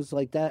things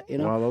like that,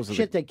 Well, those are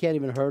shit that can't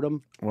even hurt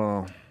them.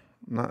 Well,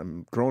 not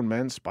grown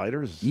men,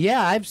 spiders.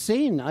 Yeah, I've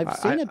seen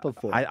it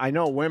before. I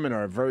know women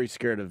are very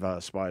scared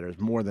of spiders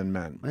more than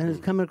men. and it's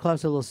coming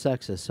across a little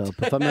sexist, so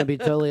if I'm gonna be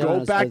totally Go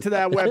honest, back to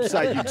that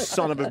website, you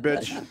son of a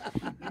bitch.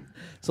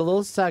 it's a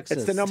little sexist.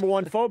 It's the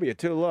 #1 phobia,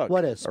 too. Look.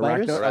 What is,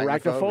 spiders?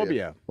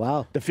 Arachnophobia.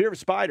 Wow. The fear of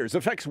spiders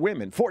affects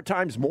women 4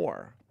 times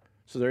more.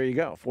 So there you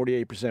go.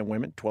 48%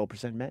 women,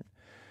 12% men.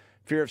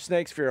 Fear of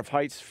snakes, fear of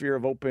heights, fear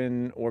of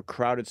open or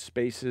crowded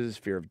spaces,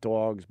 fear of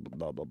dogs,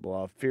 blah, blah,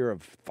 blah. Fear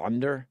of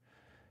thunder,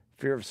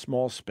 fear of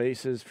small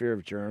spaces, fear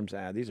of germs.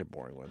 These are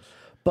boring ones.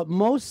 But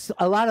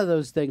a lot of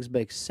those things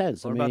make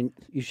sense. I What about- mean,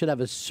 you should have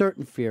a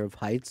certain fear of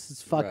heights.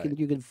 It's fucking, Right.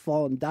 you could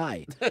fall and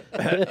die.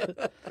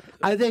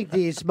 I think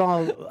the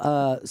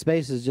small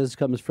spaces just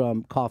comes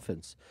from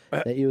coffins.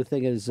 That you would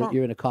think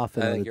you're in a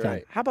coffin I all the think you're time.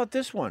 right. How about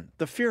this one?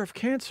 The fear of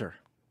cancer.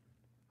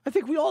 I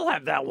think we all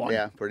have that one.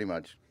 Yeah, pretty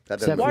much. That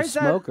Except doesn't for Why is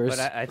that- smokers.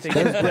 But I think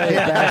Those brave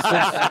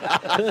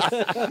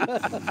bastards.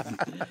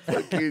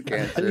 fuck you,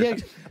 cancer. Yeah,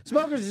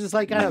 smokers is just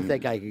like, I don't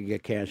think I could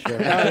get cancer.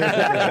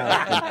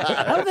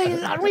 I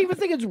don't even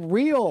think it's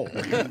real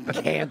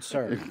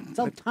cancer. It's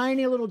a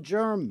tiny little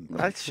germ.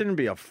 That shouldn't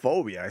be a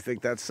phobia. I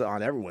think that's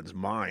on everyone's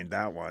mind,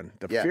 that one.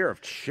 The Yeah. fear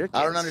of chickens.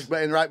 I don't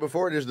understand. And right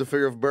before it is the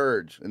fear of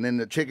birds, and then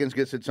the chickens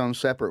gets its own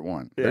separate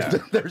one. Yeah.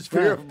 There's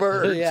fear of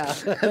birds. Yeah.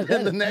 And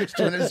then the next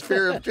one is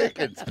fear of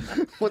chickens.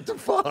 What the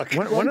fuck?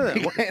 One of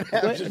the,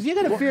 But if you're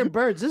gonna fear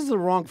birds, this is the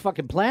wrong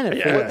fucking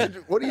planet for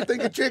you. What do you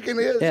think a chicken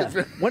is? Yeah.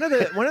 When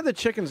are the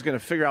chickens going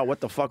to figure out what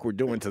the fuck we're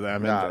doing to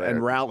them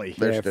and rally?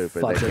 They're They're stupid.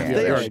 They fucking- can't.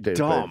 they They're are stupid.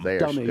 dumb. They are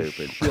Dumb as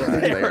stupid. shit. They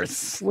They are are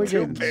We're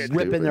just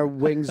ripping their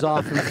wings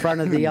off in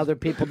front of the other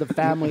people, the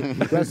family.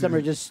 The rest of them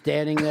are just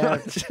standing there.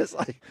 It's just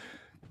like,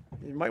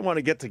 You might want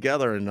to get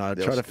together and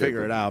try to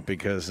figure it out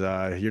because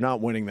you're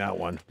not winning that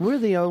one. We're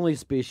the only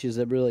species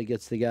that really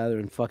gets together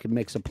and fucking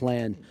makes a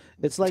plan.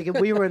 It's like if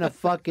we were in a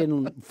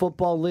fucking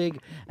football league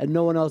and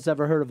no one else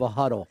ever heard of a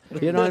huddle.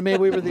 You know what I mean?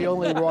 We were the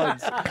only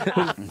ones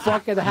who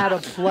fucking had a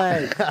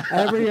play.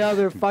 Every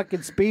other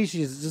fucking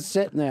species is just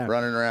sitting there.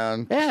 Running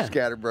around,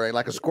 scatterbrained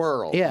like a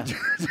squirrel. Yeah.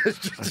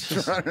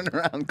 just running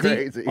around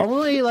crazy. The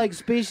only like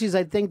species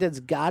I think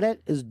that's got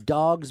it is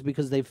dogs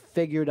because they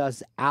figured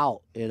us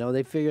out. You know,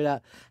 they figured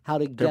out how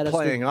to get us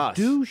to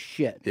do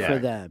shit for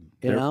them.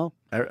 You know?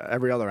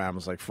 Every other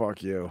animal's like,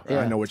 fuck you.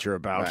 Yeah. I know what you're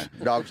about. Right.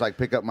 Dogs like,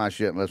 pick up my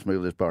shit and let's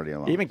move this party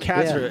along. Even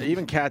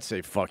cats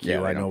say, fuck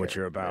you. I know what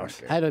you're about.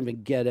 I don't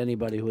even get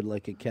anybody who would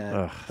like a cat.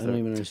 I don't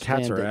even understand.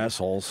 Cats are it.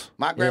 assholes.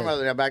 My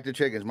grandmother, now back to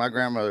chickens. My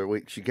grandmother,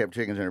 she kept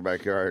chickens in her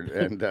backyard,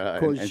 and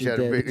she had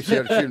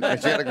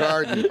a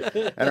garden.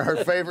 And her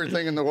favorite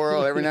thing in the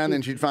world, every now and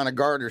then she'd find a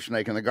garter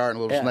snake in the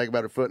garden, a little snake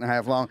about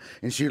 1.5 feet long,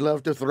 and she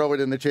loved to throw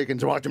it in the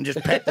chickens and watch them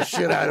just peck the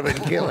shit out of it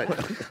and kill it.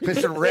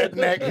 It's a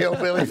redneck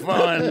hillbilly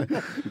fun.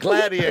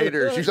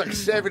 Gladiator. She's like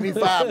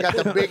 75, got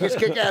the biggest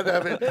kick out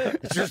of it.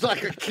 It's just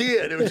like a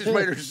kid. It just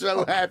made her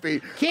so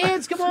happy.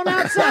 Kids, come on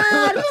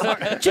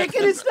outside.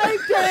 Chicken and snake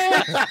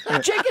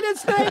dance. Chicken and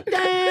snake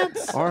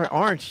dance.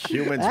 Aren't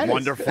humans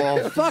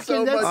wonderful?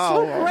 Fucking, that's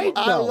so great,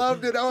 though. I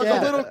loved it. I was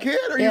a little kid.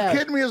 Are you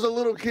kidding me? As a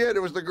little kid,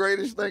 it was the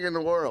greatest thing in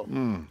the world.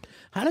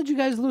 How did you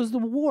guys lose the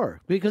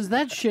war? Because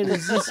that shit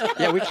is just...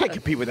 Yeah, we can't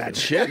compete with that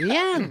shit.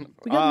 Yeah,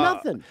 we got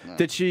nothing.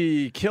 Did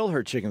she kill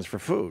her chickens for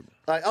food?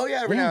 Oh,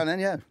 yeah, every now and then,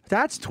 yeah.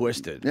 That's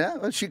twisted. Yeah,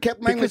 well, she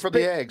kept mainly for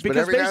the eggs. Because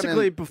but every basically, now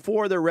and then,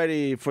 before they're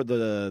ready for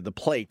the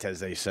plate, as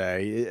they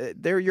say,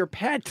 they're your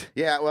pet.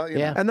 Yeah, well, you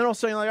know. And then all of a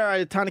sudden, you're like, all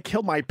right, time to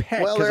kill my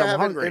pet Well, because I'm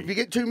hungry. if you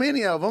get too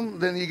many of them,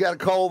 then you got to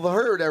cull the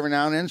herd every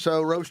now and then,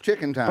 so roast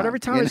chicken time. But every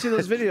time I see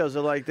those videos,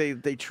 they're like,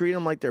 they treat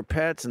them like they're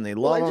pets and they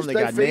love them. They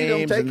got feed them,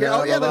 names. take And care.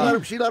 Oh,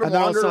 yeah, she let them and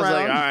then all of a wander sudden it's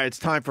around. like, all right, it's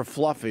time for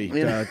Fluffy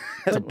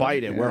to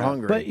bite it. We're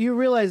hungry. But you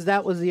realize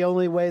that was the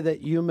only way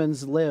that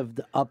humans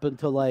lived up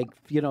until like,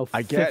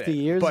 50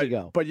 years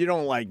ago. But you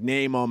don't like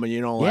name them, and you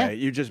don't like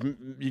you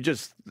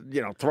just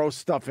throw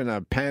stuff in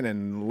a pen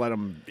and let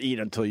them eat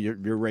until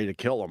you're ready to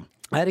kill them.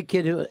 I had a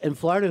kid in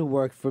Florida who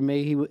worked for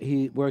me.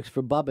 He works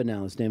for Bubba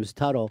now. His name is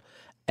Tuttle.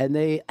 And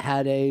they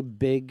had a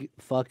big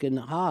fucking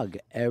hog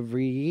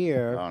every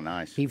year. Oh,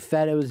 nice. He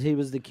fed it. He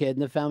was the kid in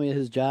the family of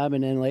his job,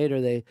 and then later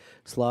they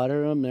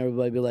slaughter him. And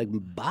everybody be like,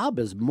 "Bob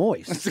is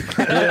moist." You know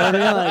what I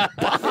mean? Like,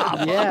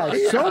 Bob,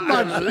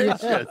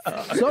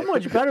 so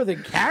much better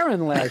than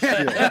Karen last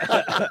year.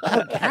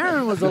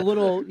 Karen was a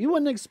little. You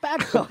wouldn't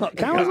expect.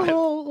 Karen was a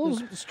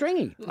little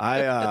stringy.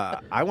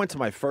 I went to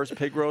my first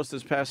pig roast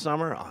this past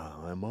summer.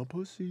 I'm a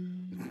pussy.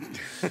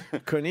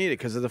 Couldn't eat it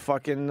because of the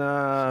fucking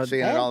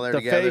seeing it all there the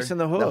together. face and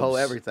the hooves. The whole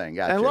everything.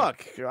 Gotcha. And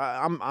look,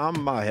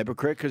 I'm a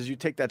hypocrite because you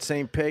take that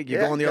same pig, you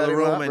Yeah, go in the cut other it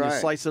room up, and you right.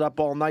 slice it up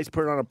all nice,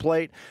 put it on a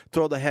plate,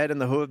 throw the head and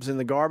the hooves in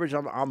the garbage.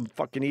 I'm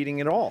fucking eating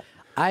it all.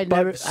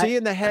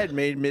 Seeing the head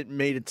made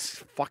it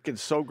fucking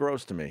so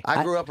gross to me.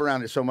 I grew up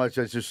around it so much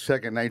it's just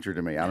second nature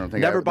to me. I don't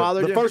think Never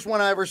bothered the you? first one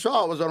I ever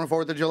saw was on the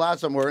 4th of July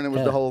somewhere, and it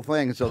was the whole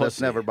thing. So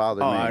that's never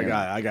bothered me.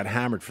 I got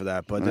hammered for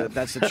that, but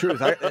that's the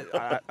truth.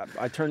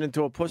 I turned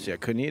into a pussy. I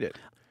couldn't eat it.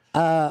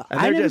 And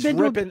they're just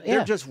ripping.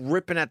 They're just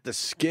ripping at the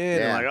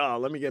skin. Yeah. Like, oh,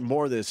 let me get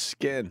more of this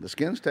skin. The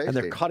skin's tasty. And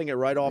they're cutting it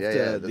right off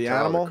the the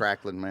animal.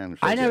 crackling, man.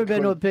 I never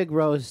been to a pig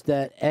roast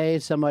that A,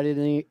 somebody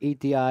didn't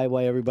eat the eye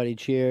while everybody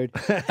cheered,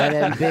 and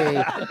then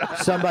B,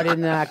 somebody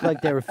didn't act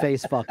like they were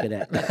face fucking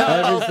it.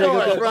 Of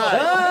course,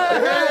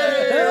 right.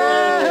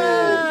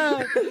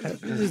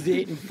 Just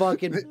eating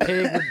fucking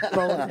pig with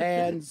both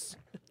hands.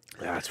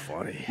 That's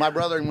funny. My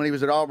brother, when he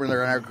was at Auburn, they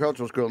were in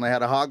agricultural school, and they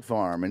had a hog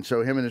farm. And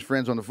so him and his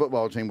friends on the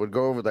football team would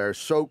go over there,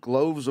 soak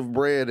loaves of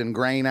bread in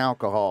grain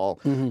alcohol,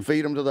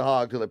 feed them to the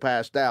hog till they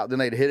passed out. Then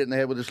they'd hit it in the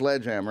head with a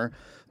sledgehammer,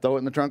 throw it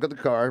in the trunk of the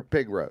car,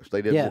 pig roast.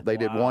 They did. They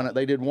did one.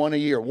 They did one a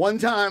year. One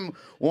time,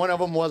 one of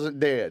them wasn't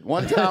dead.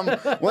 One time,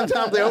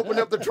 they opened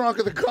up the trunk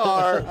of the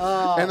car,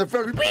 and the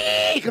first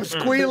come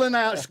squealing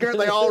out, scared.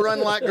 They all run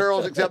like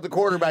girls, except the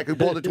quarterback who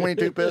pulled a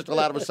 .22 pistol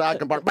out of a side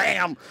compartment.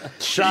 Bam!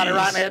 Shot it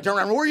right in the head. Turned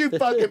around. Where are you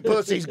fucking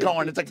pussies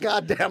going? It's a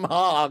goddamn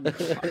hog.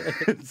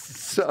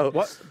 So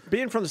what?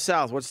 Being from the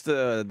South, what's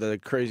the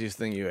craziest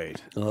thing you ate?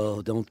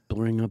 Oh, don't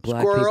bring up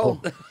black Squirrel.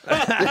 people.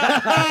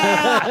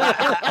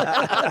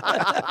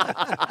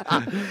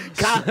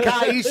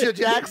 Kaisha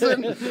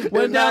Jackson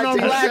Went down on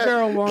Black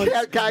Girl once.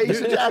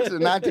 Kaisha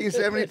Jackson,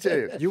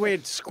 1972. You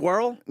ate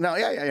squirrel? No,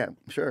 yeah,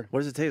 sure. What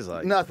does it taste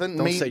like? Nothing.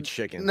 Don't meat. say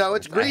chicken. No,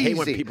 it's greasy. I hate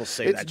when people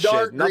say it's that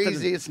dark, shit. Nothing-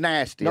 greasy. It's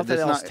nasty. nothing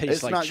it's else not, tastes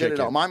it's like not good at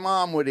all. chicken. My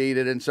mom would eat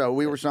it, and so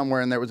we were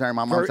somewhere, and there was there.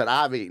 My mom said,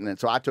 "I've eaten it,"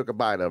 so I took a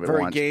bite of it.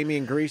 Very once. gamey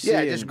and greasy.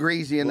 Yeah, and, just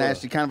greasy and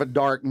nasty, kind of a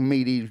dark,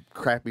 meaty,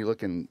 crappy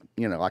looking,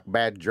 like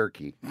bad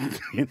jerky.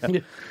 You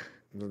know?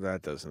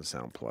 That doesn't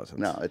sound pleasant.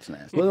 No, it's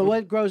nasty. Well,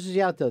 what grosses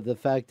you out, though? The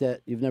fact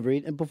that you've never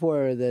eaten it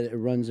before, or that it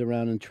runs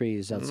around in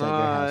trees outside your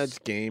house? It's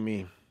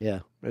gamey. Yeah.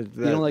 That,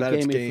 You don't like that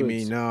it's gamey gamey.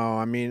 foods? No,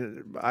 I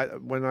mean,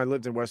 when I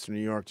lived in Western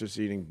New York, just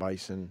eating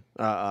bison,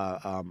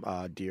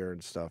 deer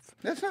and stuff.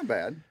 That's not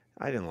bad.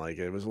 I didn't like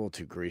it. It was a little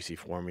too greasy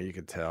for me. You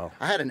could tell.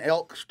 I had an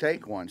elk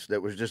steak once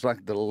that was just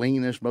like the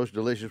leanest, most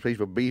delicious piece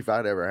of beef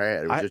I'd ever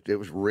had. It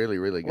was really,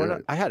 really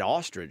good. I had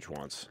ostrich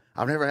once.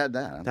 I've never had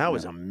that. That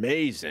was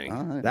amazing.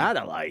 All right. That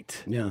I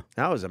liked. Yeah.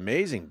 That was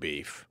amazing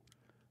beef.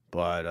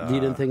 But You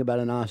didn't think about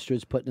an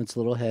ostrich putting its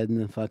little head in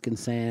the fucking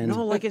sand?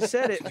 no, like I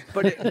said,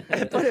 but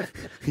if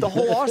the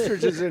whole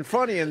ostrich is in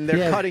front of you and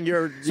they're cutting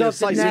your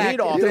slice of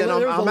meat off, then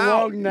I'm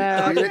out.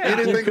 You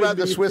didn't think about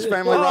the Swiss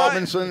Family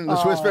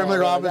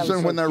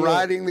Robinson, when they're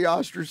riding the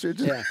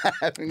ostriches and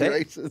having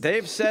races.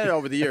 They've said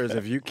over the years,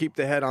 if you keep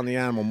the head on the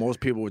animal, most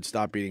people would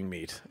stop eating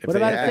meat. If What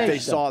about a if they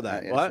fish, saw though?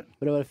 that. Yeah. What?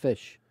 What about a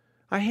fish?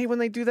 I hate when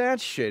they do that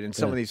shit in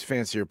some of these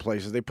fancier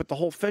places. They put the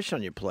whole fish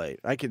on your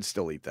plate. I can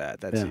still eat that.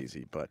 That's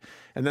easy.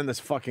 And then this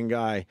fucking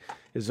guy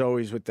is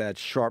always with that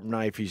sharp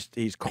knife.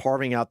 He's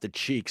carving out the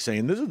cheek,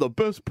 saying, "This is the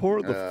best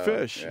part of the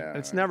fish." yeah. And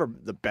it's never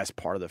the best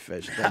part of the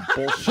fish. It's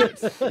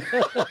bullshit.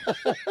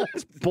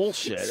 It's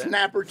bullshit.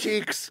 Snapper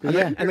cheeks. And,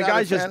 You're and the not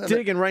guy's a fan just of it?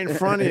 digging right in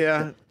front of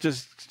you,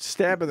 just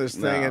stabbing this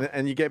thing, No.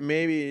 and you get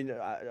maybe,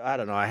 I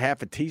don't know, a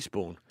half a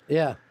teaspoon.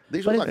 Yeah.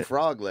 These But are it- like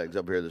frog legs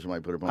up here that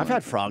somebody put up on. I've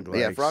had frog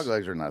Yeah, legs. frog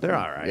legs are nothing. They're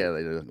all right. Yeah,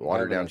 they do.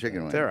 Watered down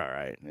chicken wings. They're all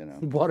right. You know.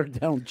 Watered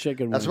down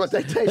chicken That's wings.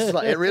 what they taste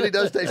like. It really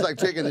does taste like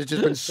chicken. It's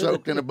just been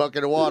soaked in a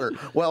bucket of water.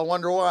 Well, I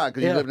wonder why.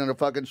 Because you lived in a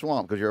fucking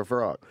swamp because you're a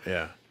frog.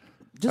 Yeah.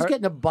 Just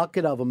getting a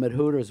bucket of them at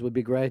Hooters would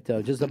be great,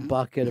 though. Just a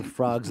bucket of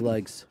frog's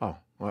legs. Oh,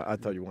 well, I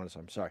thought you wanted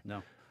some. Sorry.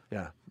 No.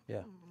 Yeah.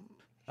 Yeah.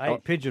 I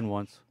ate pigeon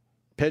once.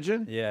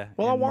 Pigeon? Yeah.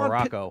 Well, I in want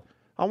Morocco.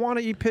 I want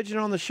to eat pigeon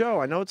on the show.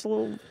 I know it's a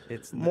little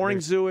It's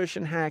morning zoo-ish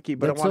and hacky,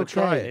 but That's I want to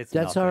try it. It's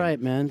That's all nothing. right,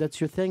 man. That's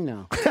your thing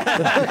now.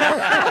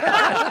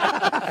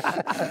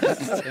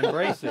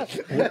 Embrace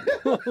it.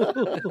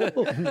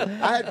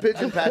 I had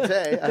pigeon pate.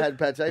 I had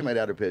pate made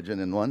out of pigeon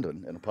in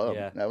London in a pub.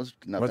 Yeah. That was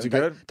nothing. Was it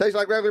good? Tastes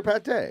like regular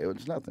pate. It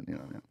was nothing, you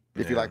know.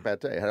 If you like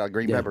pate, it had like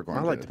green peppercorns.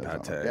 I in like it, the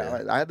that's all. pate,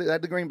 Yeah, yeah. I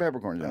had the green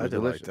peppercorns. In it. It I was did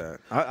like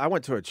delicious. that. I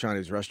went to a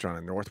Chinese restaurant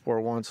in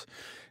Northport once,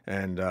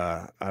 and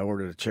I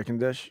ordered a chicken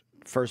dish.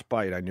 First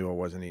bite, I knew I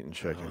wasn't eating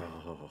chicken.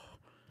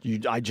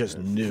 I just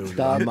knew.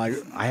 Stop. I'm like,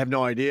 I have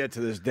no idea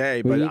to this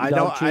day, Were but you I eating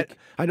know dog cheek?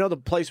 I know the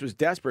place was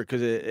desperate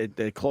because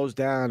it closed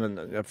down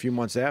a few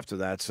months after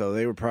that, so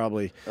they were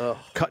probably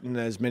cutting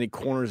as many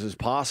corners as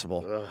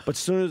possible. But as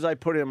soon as I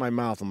put it in my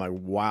mouth, I'm like,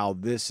 wow,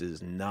 this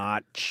is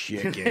not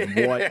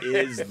chicken. What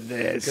is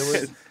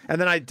this? And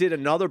then I did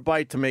another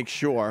bite to make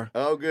sure.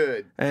 Oh,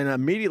 good. And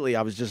immediately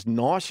I was just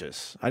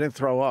nauseous. I didn't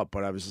throw up,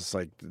 but I was just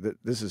like,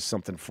 this is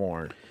something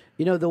foreign.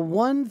 You know, the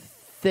one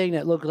thing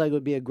that looked like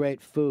would be a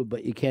great food,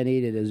 but you can't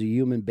eat it, is a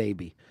human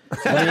baby.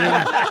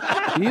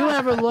 I mean, you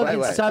ever look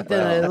at something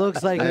that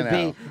looks like it would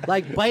be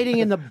like biting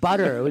in the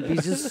butter? It would be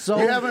just so.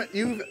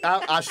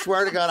 I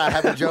swear to God, I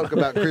have a joke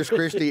about Chris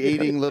Christie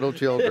eating little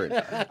children.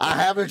 I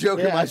have a joke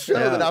in my show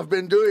that I've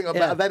been doing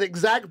about that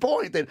exact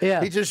point. That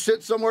he just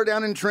sits somewhere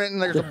down in Trenton.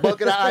 There's a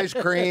bucket of ice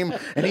cream,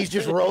 and he's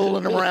just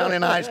rolling them around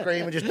in ice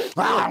cream and just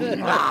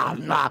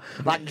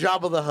like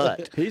Jabba the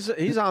Hutt.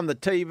 He's on the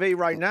TV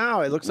right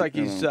now. It looks like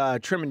he's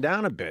trimming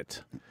down a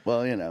bit.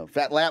 Well, you know,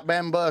 fat lap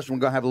band bust. We're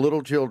gonna have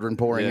little children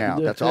pouring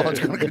out. That's all it's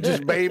gonna be.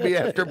 Just baby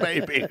after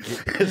baby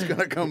is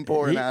gonna come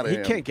pouring out of He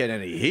him. can't get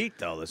any heat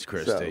though, this So,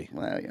 Christie.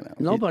 well, you know.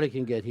 Nobody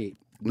can get heat.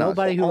 No,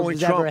 Nobody only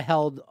who's Trump. ever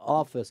held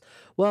office.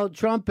 Well,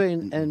 Trump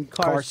and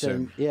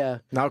Carson. Yeah.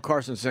 Now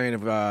Carson's saying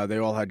if they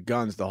all had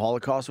guns, the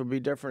Holocaust would be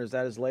different. Is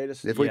that his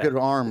latest? If we could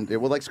arm,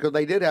 well, like, 'cause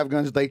they did have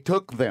guns, they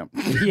took them.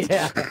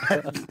 Yeah.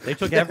 They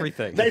took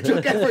everything. They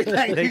took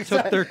everything. They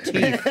took their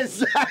teeth.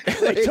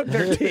 Exactly. They took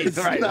their teeth,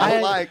 right? Not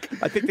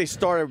I think they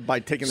started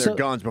by taking their So-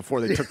 guns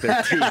before they took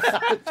their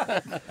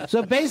teeth.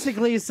 So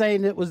basically, he's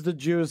saying it was the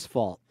Jews'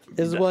 fault.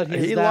 Is what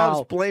he's He now.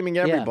 loves blaming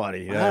Yeah.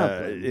 everybody. I don't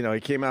blame him. You know,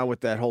 he came out with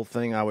that whole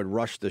thing. I would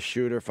rush the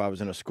shooter if I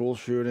was in a school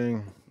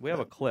shooting. We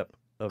have a clip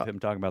of him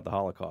talking about the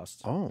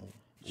Holocaust. Oh,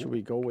 should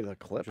we go with a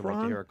clip? Would you like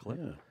to Ron? hear a clip?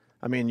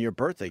 I mean, your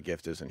birthday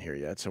gift isn't here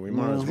yet, so we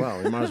might as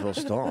well. We might as well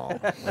stall.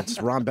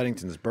 It's Ron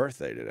Bennington's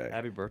birthday today.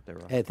 Happy birthday,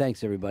 Ron. Hey,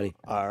 thanks everybody.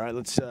 All right,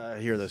 let's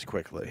hear this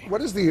quickly. What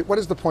is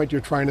the point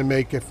you're trying to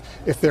make?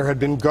 If there had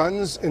been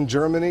guns in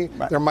Germany,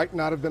 there might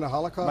not have been a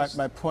Holocaust?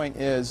 My point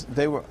is,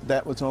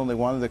 that was only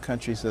one of the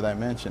countries that I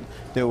mentioned.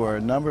 There were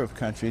a number of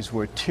countries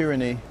where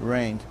tyranny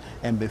reigned,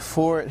 and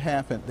before it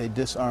happened, they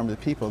disarmed the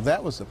people.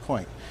 That was the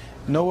point.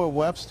 Noah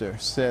Webster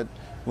said,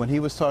 when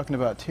he was talking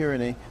about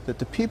tyranny, that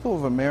the people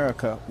of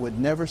America would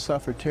never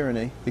suffer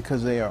tyranny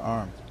because they are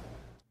armed.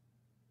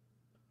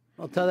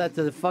 I'll tell that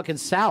to the fucking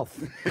South.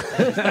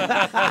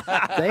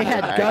 They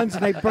had guns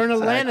and they burned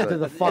Atlanta to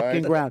the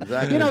fucking ground.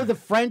 Exactly. You know, the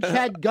French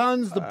had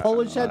guns, the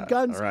Polish had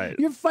guns. right.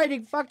 You're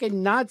fighting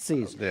fucking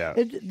Nazis. Yeah.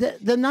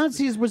 The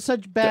Nazis were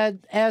such bad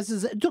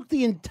asses. It took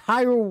the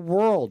entire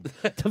world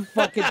to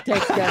fucking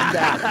take them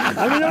down.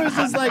 I mean, it was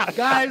just like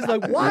guys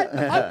like, what?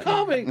 I'm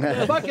coming.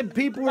 Fucking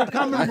people were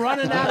coming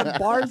running out of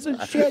bars and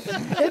shit.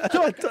 It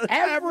took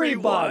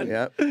everyone.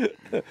 Yep.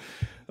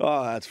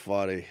 Oh, that's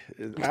funny.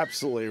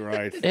 Absolutely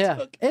right.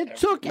 Yeah, it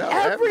took No,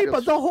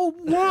 everybody, the whole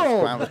Mine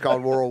world. was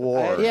called World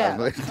War.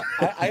 Yeah.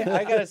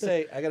 I gotta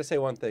say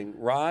one thing.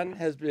 Ron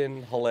has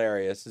been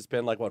hilarious. It's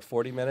been like what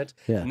 40 minutes.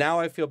 Yeah. Now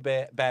I feel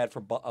bad for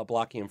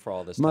blocking him for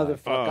all this time.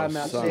 Motherfucker, I'm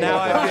out. son Now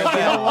I feel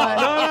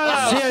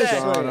bad.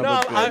 Seriously.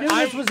 No, I knew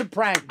this was a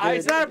prank. Dude.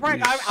 It's not a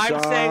prank. I'm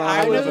son saying I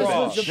I knew was this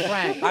wrong. was a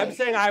prank. I'm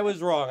saying I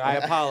was wrong. I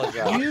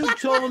apologize. You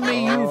told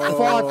me you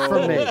fought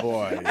for me. Oh,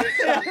 boy.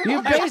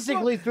 You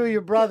basically threw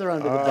your brother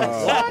under the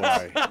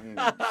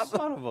bus.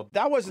 Son of a...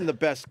 That wasn't the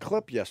best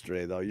clip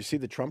yesterday, though. You see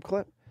the Trump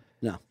clip?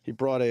 No, He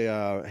brought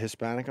a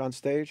Hispanic on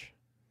stage.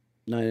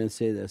 no, I didn't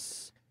see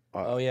this.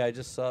 Oh yeah, I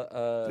just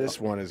saw. This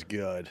one is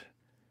good.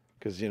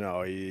 Because, you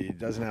know, he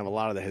doesn't have a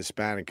lot of the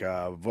Hispanic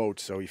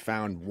votes, so he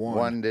found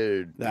one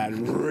dude. that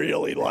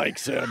really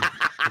likes him.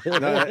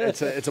 No,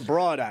 it's a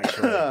broad,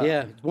 actually.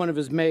 Yeah, one of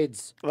his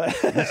maids.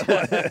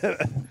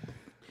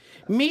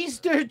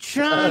 Mr.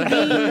 Trump,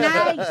 be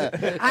nice.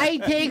 I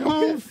take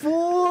home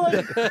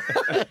food.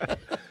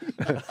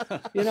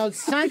 You know,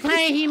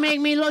 sometimes he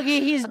make me look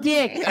at his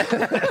dick.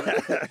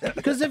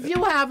 Because if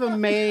you have a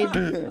maid,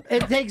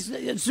 it takes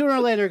sooner or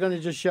later going to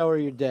just show her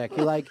your dick.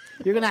 You're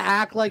going to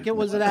act like it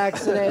was an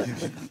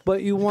accident,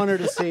 but you want her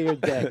to see your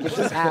dick. It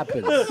just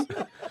happens.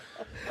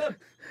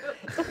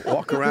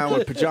 Walk around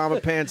with pajama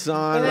pants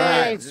on, Hey,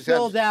 right? it's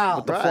spilled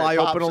out. The fly Right,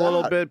 open a pops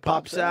little out. bit,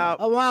 pops out.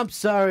 Oh, I'm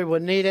sorry,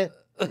 Juanita.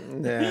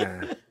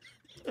 Yeah.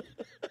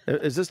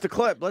 Is this the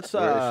clip? Let's.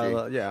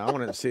 Where is Yeah, I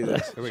want to see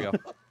this. Here we go.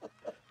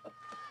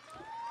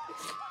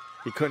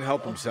 He couldn't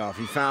help himself.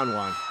 He found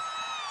one.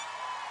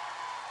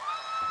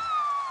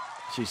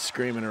 She's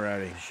screaming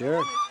already.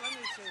 Sure. Where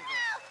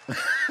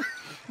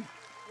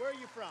are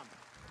you from?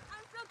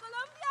 I'm from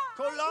Colombia.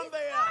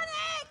 Colombia. I'm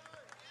Hispanic.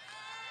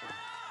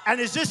 And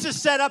is this a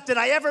setup? Did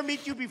I ever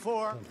meet you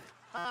before?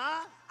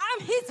 Huh? I'm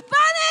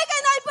Hispanic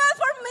and I vote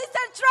for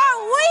Mr. Trump.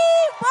 We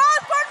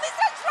vote for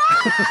Mr.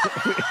 Trump.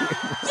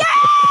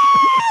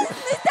 Yes,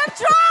 Mr.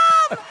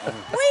 Trump.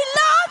 We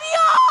love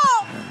you.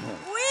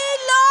 We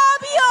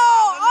love you.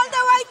 All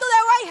the way to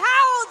the White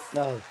House.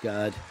 Oh,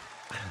 God.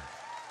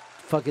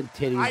 Fucking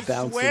titties I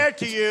bouncing. swear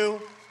to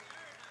you,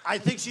 I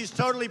think she's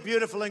totally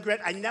beautiful and great.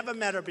 I never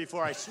met her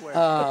before, I swear.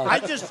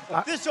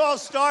 This all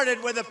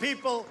started with a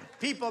People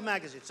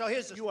magazine. So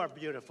you are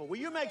beautiful. Will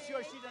you make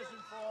sure she doesn't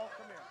fall?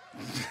 Come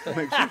here.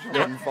 Make sure she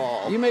doesn't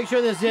fall. You make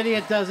sure this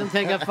idiot doesn't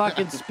take a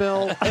fucking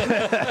spill.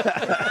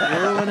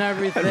 Ruin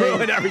everything.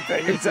 Ruin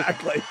everything,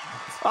 exactly.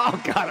 Oh,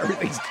 God,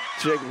 everything's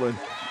jiggling.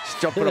 It's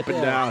jumping up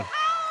and down.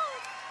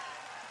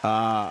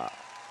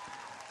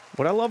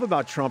 What I love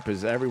about Trump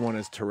is everyone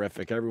is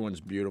terrific. Everyone's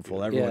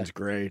beautiful. Everyone's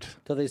great.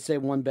 Till they say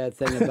one bad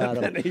thing about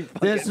him.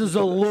 This is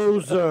a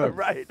loser.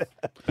 Right.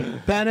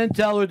 Penn and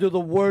Teller do the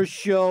worst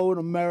show in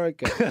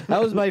America.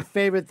 That was my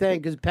favorite thing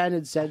because Penn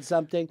had said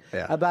something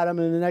about him,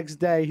 and the next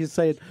day he's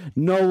saying,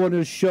 no one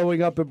is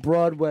showing up at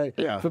Broadway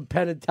for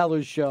Penn and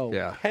Teller's show.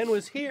 Yeah. Penn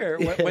was here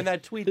when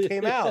that tweet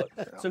came out,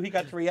 so he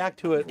got to react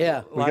to it.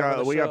 Yeah.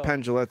 We got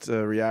Penn Jillette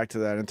to react to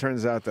that. And it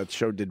turns out that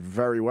show did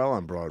very well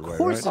on Broadway. Of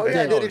course right? it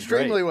Yeah, did. it did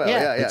extremely well.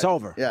 Yeah. Yeah. It's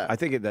over. Yeah. I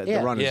think the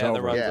Yeah. run is over.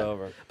 the run's Yeah.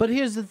 over. But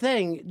here's the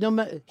thing: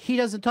 he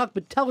doesn't talk,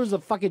 but Teller's a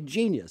fucking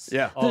genius.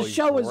 Yeah. the Oh, he's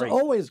show is great.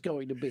 always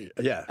going to be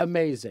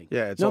amazing.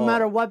 Yeah, it's no all-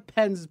 matter what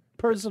Penn's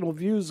personal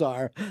views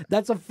are,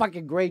 that's a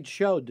fucking great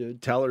show,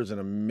 dude. Teller's an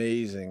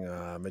amazing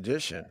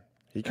magician.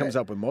 He comes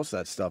up with most of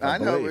that stuff. I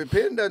know. believe.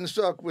 Penn doesn't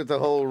suck with the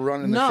whole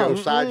running the No, show,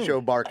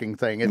 sideshow barking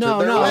thing. They're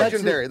that's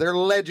legendary. They're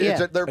legends.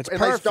 Yeah. They're, It's and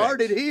they perfect.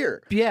 started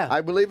here. Yeah. I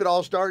believe it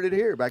all started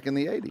here back in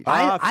the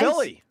 80s.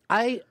 Philly.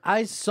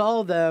 I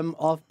saw them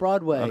off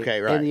Broadway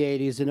Okay, right. in the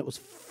 80s, and it was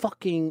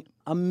fucking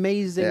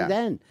amazing Yeah.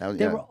 then. That was-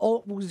 They yeah. were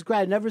always great.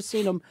 I've never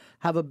seen them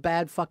have a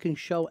bad fucking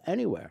show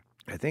anywhere.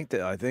 I think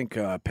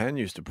Penn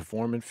used to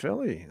perform in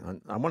Philly.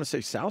 I want to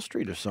say South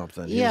Street or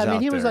something. Yeah, I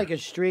mean, he was out like a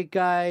street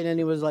guy, and then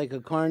he was like a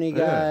carny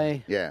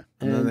guy. Yeah. there.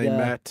 And then they and,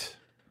 met.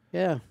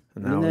 Yeah. And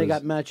And that then they was-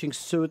 got matching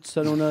suits.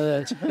 I don't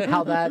know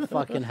how that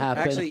fucking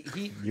happened.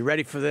 Actually, You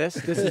ready for this?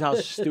 This is how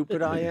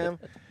stupid I am.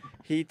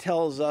 He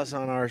tells us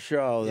on our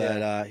show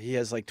that he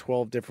has like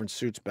 12 different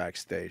suits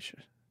backstage.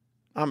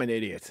 I'm an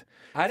idiot.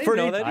 I didn't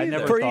know that I either.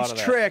 never For thought each of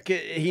that. trick,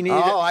 he needs.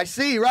 Oh, I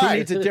see. He Right.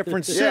 needs a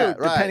different suit Yeah, right.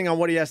 depending on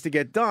what he has to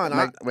get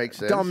done. Makes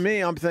sense. Dumb me,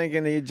 I'm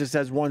thinking he just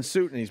has one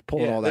suit and he's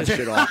pulling Yeah. all that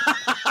shit off.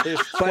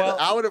 But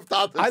I would have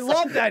thought this. I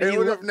love that It he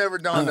would lo- have never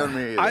dawned on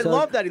me. I either.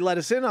 love that he let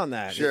us in on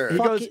that. Sure. He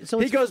Fuck goes, it, so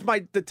he it's-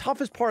 goes, the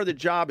toughest part of the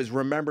job is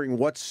remembering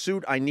what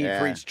suit I need for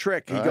Yeah. each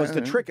trick. He All goes,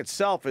 the right. trick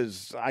itself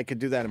is I could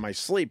do that in my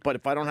sleep, but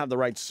if I don't have the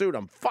right suit,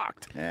 I'm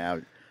fucked. Yeah.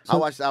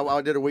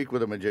 I did a week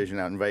with a magician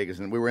out in Vegas,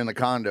 and we were in the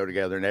condo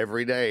together. And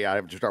every day, I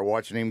have to start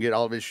watching him get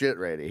all of his shit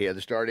ready. He had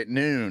to start at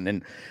noon,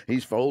 and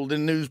he's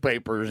folding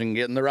newspapers and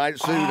getting the right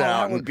suit out.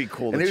 that would and- be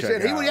cool And to he check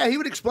said he would, out. he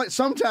would explain.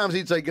 Sometimes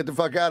he'd say, "Get the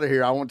fuck out of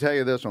here! I won't tell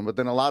you this one." But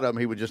then a lot of them,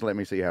 he would just let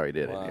me see how he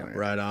did it. You know?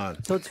 Right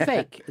on. So it's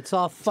fake. It's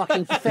all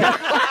fucking fake.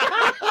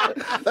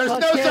 There's no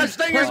Fucking such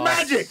thing as pricks.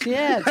 magic.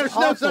 Yeah, it's There's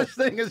no awful. such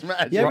thing as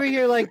magic. You ever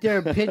hear like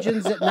their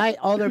pigeons at night?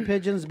 All their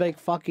pigeons make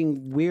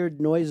fucking weird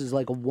noises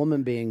like a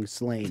woman being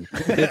slain.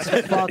 It's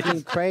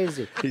fucking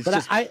crazy. He's But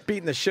just I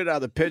beating the shit out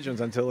of the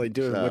pigeons until they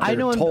do what I they're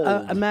know told.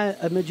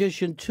 a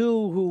magician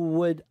too who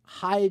would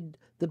hide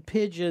the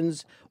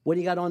pigeons when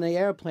he got on the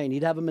airplane.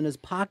 He'd have them in his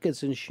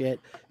pockets and shit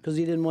because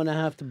he didn't want to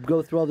have to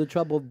go through all the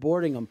trouble of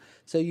boarding them.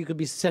 So you could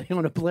be sitting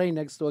on a plane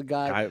next to a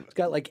guy who's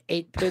got like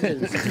 8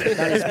 pigeons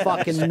on his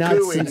fucking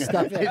nuts and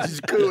stuff. It's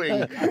just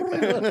cooing.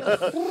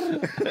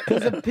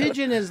 Because a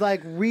pigeon is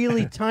like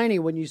really tiny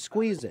when you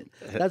squeeze it.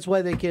 That's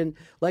why they can,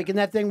 like in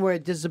that thing where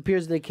it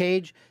disappears in the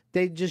cage,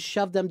 they just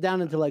shove them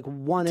down into like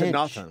 1 To inch.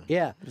 nothing.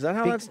 Yeah. Is that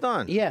how that's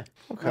done? Yeah.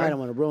 Okay. I don't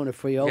want to ruin it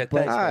for you, Yeah, but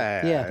thanks,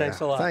 man. yeah. Thanks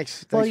a lot.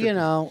 Thanks. Well, Thanks you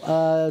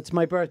know, it's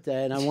my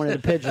birthday, and I wanted a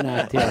pigeon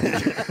act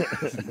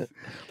here.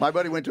 My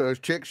buddy went to a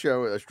chick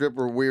show, a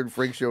stripper weird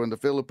freak show in the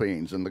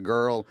Philippines, and the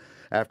girl,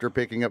 after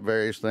picking up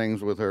various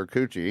things with her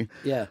coochie,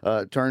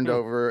 turned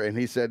over and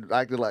he said,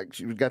 acted like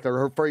she got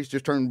her face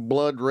just turned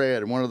blood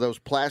red, and one of those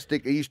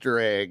plastic Easter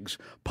eggs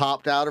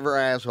popped out of her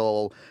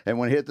asshole, and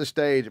when it hit the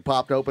stage, it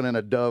popped open and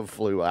a dove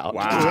flew out.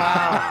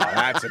 Wow,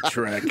 that's a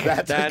trick.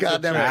 That's a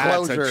goddamn That's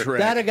closer. a trick.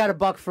 That I got a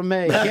buck from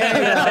me. you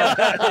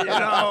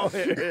know,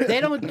 They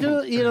don't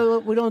do,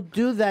 we don't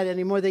do that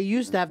anymore. They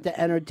used to have to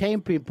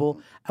entertain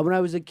people. And when I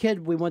was a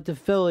kid, we went to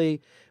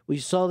Philly. We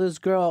saw this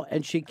girl,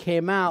 and she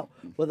came out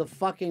with a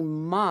fucking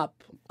mop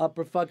up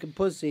her fucking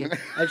pussy,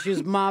 and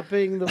she's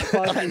mopping the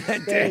fucking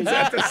stage.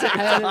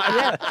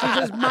 Yeah, she's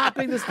just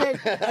mopping the stage,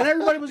 and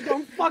everybody was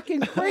going fucking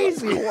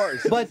crazy. Of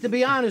course. But to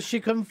be honest, she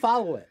couldn't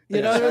follow it.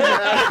 You know, it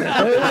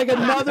was like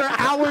another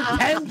hour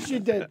 10 she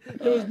did.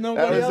 There was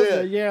nobody That was else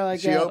there. it. Yeah, like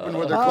She opened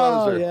with her oh,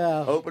 closer.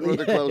 yeah. Opened with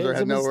her closer, it's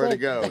had a nowhere to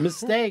go.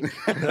 Mistake.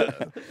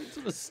 It's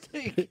a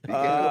mistake.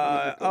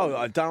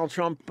 Donald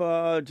Trump,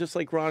 just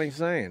like Ronnie's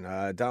saying,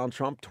 Donald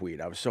Trump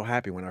tweet. I was so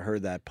happy when I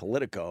heard that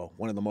Politico,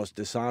 one of the most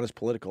dishonest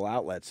political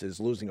outlets, is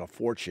losing a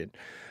fortune.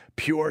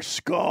 Pure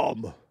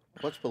scum.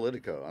 What's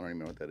Politico? I don't even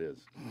know what that is.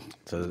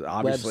 So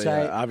obviously,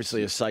 Website.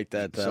 Obviously a site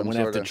that Some went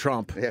sort after of-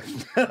 Trump.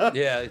 Yeah.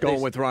 Yeah, Going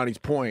with Ronnie's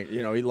point,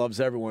 you know, he loves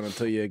everyone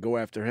until you go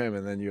after him,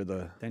 and then you're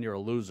Then you're a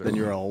loser. a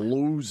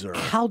loser.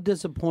 How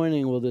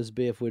disappointing will this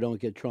be if we don't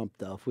get Trump,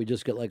 though? If we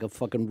just get like a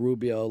fucking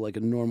Rubio, like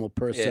a normal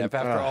person? Yeah, if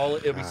after all,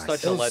 it'll be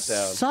such a It'll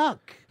letdown.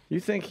 suck. You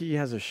think he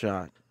has a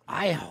shot?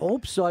 I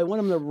hope so. I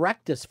want him to wreck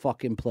this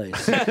fucking place,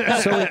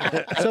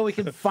 so we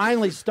can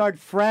finally start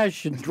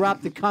fresh and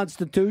drop the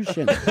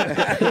Constitution.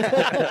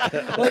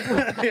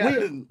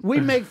 we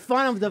make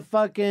fun of the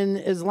fucking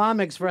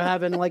Islamics for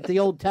having like the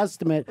Old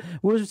Testament.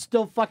 We're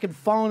still fucking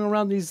following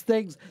around these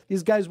things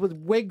these guys with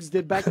wigs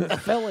did back in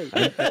Philly,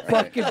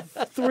 fucking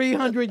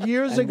 300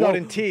 years ago.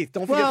 Wooden teeth.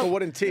 Don't forget the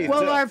wooden teeth.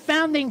 Well, too. our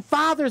founding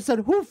fathers said,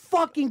 "Who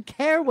fucking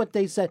care what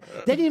they said?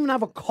 They didn't even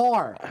have a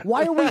car.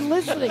 Why are we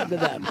listening to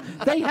them?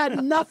 They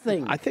had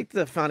nothing." I think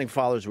the founding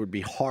fathers would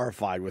be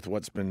horrified with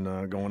what's been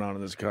going on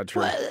in this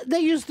country. They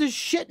used to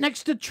shit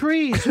next to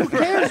trees. Who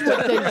cares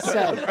what they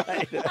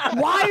said?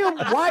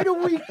 Why do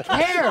we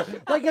care?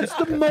 Like it's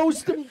the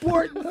most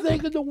important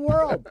thing in the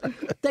world.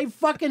 They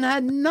fucking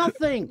had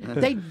nothing.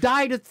 They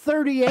died at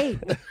 38.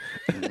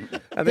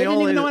 And They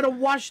didn't even know how to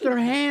wash their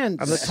hands.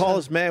 And the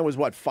tallest man was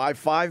what,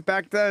 5'5"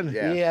 back then?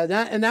 Yeah,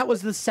 that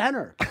was the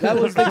center. That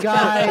was the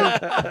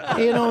guy,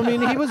 you know, I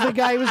mean, he was the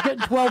guy who was getting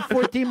 12,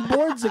 14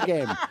 boards a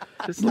game.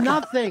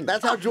 Nothing.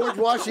 That's how George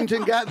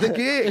Washington got the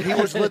gig. He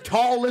was the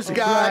tallest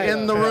guy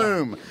in the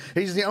room.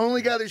 He's the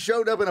only guy that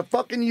showed up in a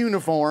fucking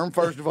uniform,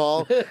 first of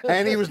all,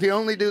 and he was the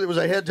only dude that was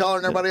a head taller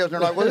than everybody else. And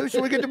they're like, well, who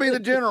should we get to be the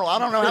general? I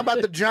don't know. How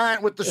about the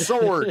giant with the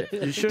sword?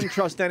 You shouldn't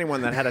trust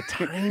anyone that had a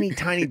tiny,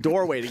 tiny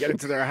doorway to get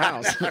into their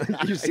house.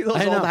 You see those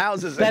I know. old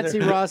houses. Betsy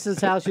Ross's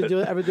house.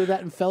 You ever do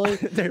that in Philly?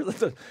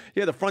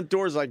 Yeah, the front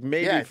door's like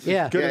maybe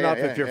Yeah. good Yeah, enough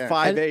yeah, if you're yeah.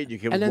 5'8", you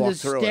can and then walk the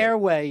through it.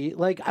 stairway,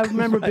 like I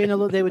remember being a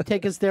little. They would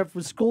take us there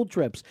for school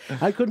trips.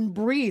 I couldn't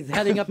breathe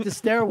heading up the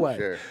stairway.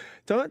 Sure.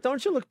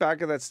 Don't you look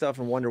back at that stuff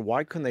and wonder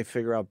why couldn't they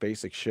figure out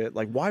basic shit?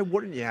 Like why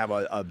wouldn't you have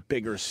a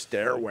bigger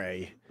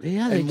stairway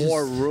Yeah, they and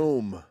more just-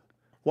 room?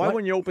 Why What?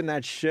 wouldn't you open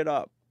that shit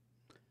up?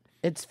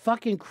 It's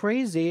fucking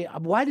crazy.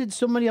 Why did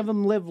so many of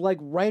them live like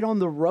right on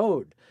the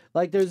road?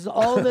 Like there's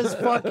all this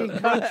fucking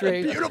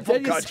country. Beautiful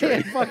then you see a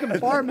country. fucking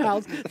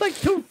farmhouse like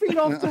 2 feet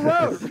off the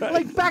road.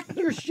 Like back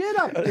your shit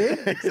up, dude.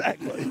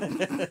 Exactly.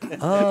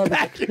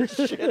 Back your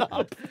shit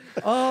up.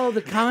 Oh,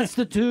 the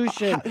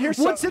Constitution. Here's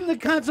What's in the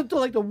Constitution?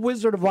 Like the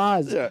Wizard of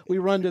Oz. Yeah. We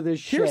run to this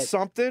shit. Here's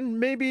something.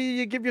 Maybe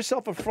you give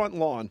yourself a front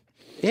lawn.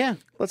 Yeah.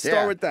 Let's Yeah,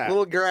 start with that. A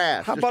little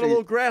grass. How Just about a to-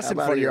 little grass how in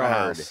about front of a your yard?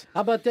 house?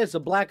 How about this? A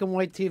black and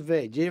white TV.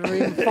 Did you ever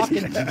even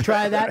fucking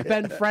try that,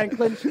 Ben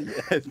Franklin?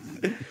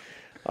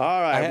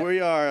 All right, we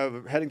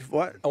are heading to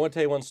what? I want to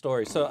tell you one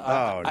story. So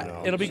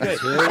no. it'll be good.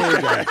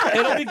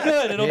 It'll be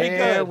good. It'll be good.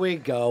 There we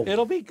go.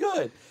 It'll be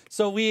good.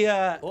 So we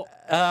had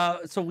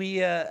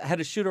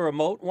to shoot a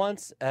remote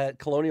once at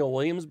Colonial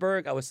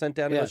Williamsburg. I was sent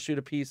down to Yeah. go shoot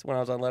a piece when I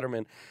was on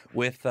Letterman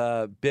with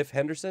Biff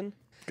Henderson.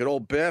 Good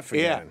old Biff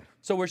again.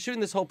 So we're shooting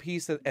this whole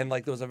piece, and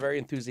like there was a very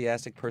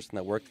enthusiastic person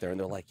that worked there, and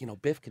they're like,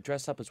 Biff could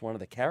dress up as one of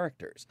the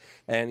characters,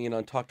 and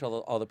and talk to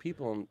all the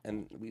people,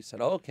 and we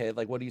said, oh, okay,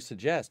 like what do you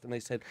suggest? And they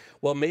said,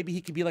 well, maybe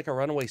he could be like a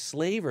runaway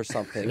slave or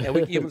something, and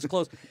we can give him his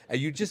clothes, and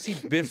you just see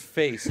Biff's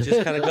face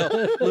just kind of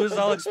go lose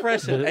all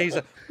expression, and he's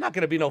like, I'm not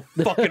gonna be no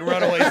fucking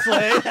runaway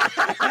slave.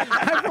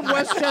 I'm from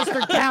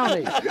Westchester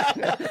County.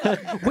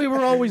 We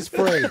were always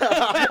free.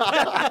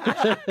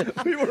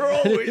 We were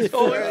always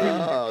free.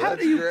 How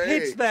do you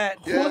pitch that?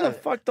 Who the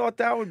fuck thought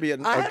that would be a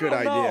I good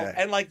don't know. idea?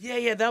 And like,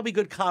 yeah, that'll be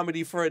good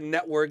comedy for a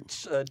network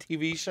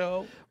TV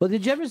show. Well,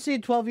 did you ever see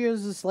 12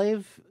 Years a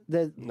Slave?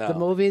 The No.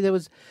 movie?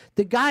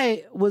 The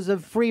guy was a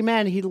free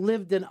man. He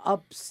lived in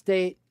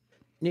upstate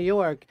New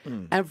York,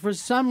 and for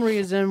some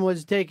reason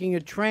was taking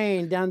a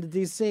train down to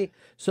D.C.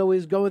 So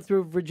he's going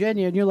through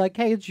Virginia, and you're like,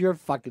 hey, it's your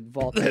fucking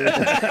fault. You know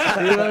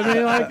what I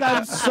mean? Like,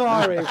 I'm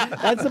sorry.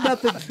 That's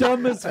about the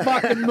dumbest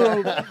fucking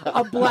move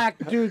a black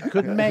dude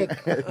could make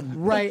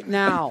right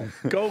now.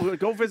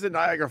 Go visit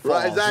Niagara Falls.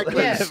 Right,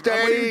 exactly. Yeah.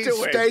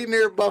 Stay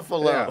near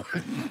Buffalo.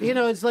 You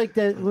know, it's like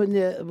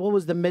what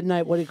was the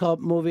Midnight, what do you call it,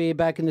 movie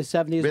back in the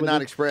 70s?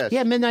 Midnight Express.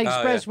 Yeah, Midnight Oh,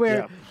 Express, yeah. where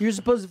Yeah. you're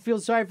supposed to feel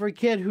sorry for a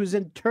kid who's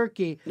in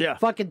Turkey,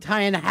 fucking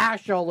tying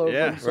hash all over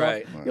Yeah, himself.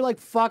 right. You're like,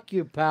 fuck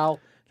you, pal.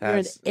 You're an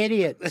That's-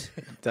 idiot.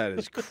 That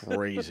is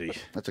crazy.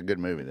 That's a good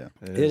movie, though.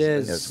 It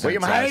is. It's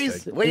William fantastic.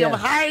 Hayes. William Yeah.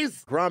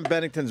 Hayes. Ron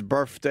Bennington's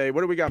birthday. What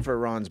do we got for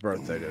Ron's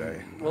birthday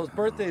today? Well, his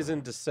birthday's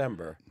in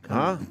December.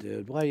 Huh?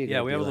 Dude, why are you Yeah,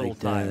 gonna we be have a little like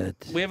time.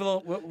 that? We have a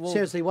little.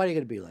 Seriously, why are you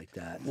going to be like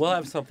that? We'll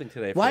have something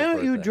today. For Why his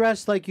aren't you birthday.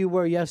 dressed like you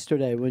were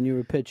yesterday when you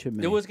were pitching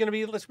me? It was going to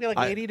be. Let's be like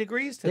 80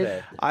 degrees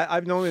today.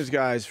 I've known these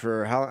guys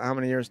for how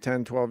many years?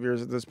 10, 12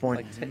 years at this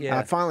point? Like 10, yeah.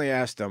 I finally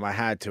asked them, I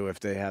had to,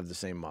 if they have the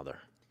same mother.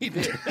 He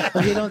did.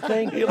 You don't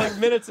think? He like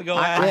minutes ago.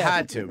 I asked.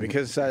 had to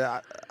because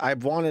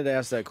I've wanted to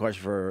ask that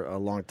question for a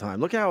long time.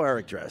 Look how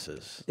Eric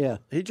dresses. Yeah.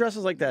 He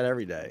dresses like that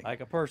every day, Like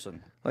a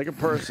person. like a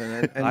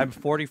person. And I'm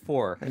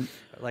 44,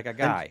 like a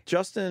guy.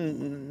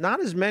 Justin, not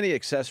as many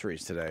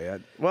accessories today.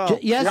 Well,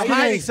 yesterday-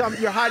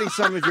 you're hiding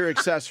some of your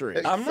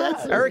accessories. I'm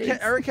not.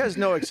 Eric has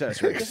no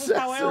accessories. This is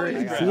how I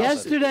always dress.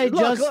 Yesterday,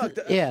 Look,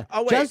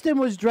 Justin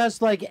was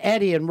dressed like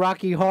Eddie in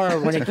Rocky Horror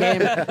when he came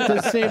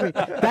to see me.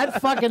 That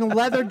fucking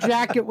leather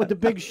jacket with the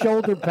big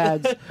shoulder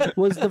pads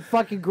was the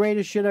fucking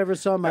greatest shit I ever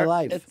saw in my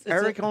life.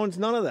 Eric owns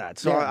none of that.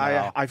 So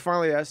Yeah. I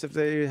finally asked if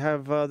they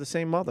have the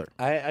same mother.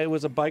 I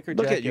was a biker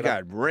Look jacket. at you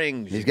got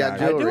rings. He's you got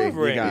jewelry. have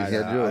rings. You got, He's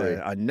got jewelry.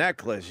 a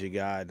necklace. You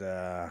got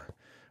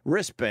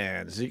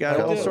wristbands. You got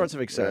all sorts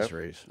of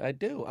accessories. I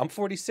do. I'm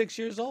 46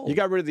 years old. You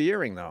got rid of the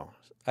earring though.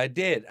 I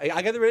did.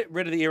 I got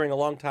rid of the earring a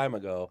long time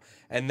ago,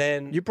 and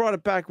then You brought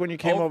it back when you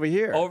came over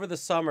here. Over the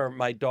summer,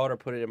 my daughter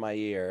put it in my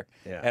ear,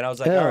 Yeah. and I was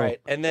like, Ew. "All right."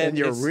 And then In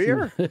your it's-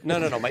 rear? No,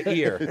 my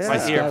ear, my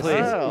disgusting. ear,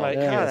 please. Oh, My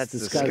God, ear. that's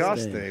It's disgusting.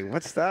 disgusting.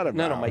 What's that about?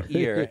 No, my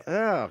ear.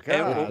 Oh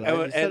God!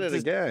 You said it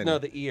again. No,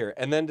 the ear,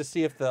 and then to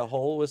see if the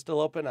hole was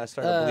still open, I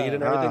started bleeding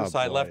and everything, Oh, so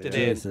I left boy, it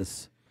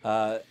Jesus.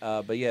 in.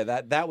 But yeah,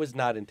 that was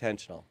not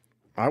intentional.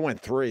 I went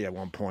 3 at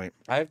one point.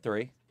 I have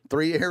 3,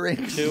 3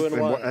 earrings. 2 and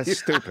 1. That's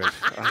stupid.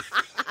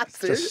 That's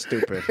just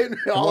stupid.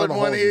 All in the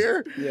one holes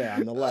ear? Yeah,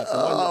 on the left.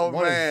 Oh,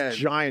 one man. is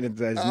giant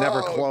that is never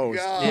Oh, closed.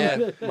 God.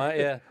 Yeah,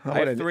 I What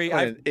have an, 3.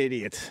 what an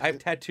idiot. I have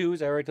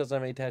tattoos. Eric doesn't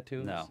have any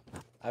tattoos. No.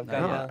 I've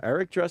got. No,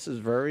 Eric dresses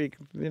very,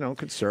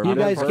 conservative.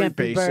 You guys very can't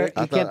be basic.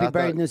 buried. You can't be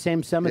buried in the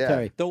same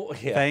cemetery.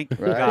 Thank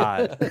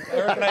God.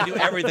 Eric and I do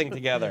everything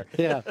together.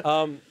 Yeah.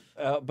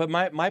 But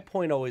my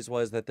point always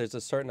was that there's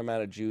a certain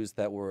amount of Jews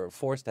that were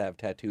forced to have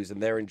tattoos,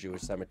 and they're in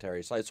Jewish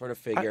cemeteries. So I sort of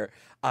figure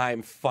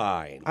I'm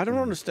fine. I don't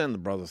understand the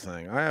brother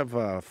thing. I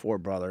have 4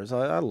 brothers.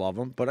 I love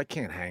them, but I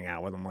can't hang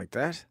out with them like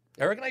that.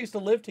 Eric and I used to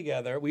live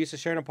together. We used to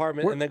share an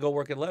apartment and then go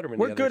work at Letterman.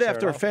 We're together, good share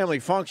after an a family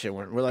function.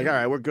 We're like, all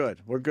right, we're good.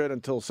 We're good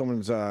until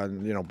someone's,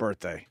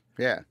 birthday.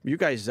 Yeah. You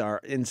guys are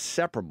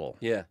inseparable.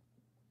 Yeah.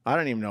 I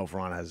don't even know if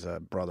Ron has a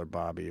brother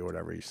Bobby or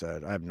whatever he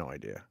said. I have no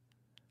idea.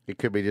 It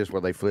could be just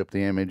where they flip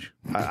the image.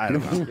 I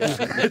don't know.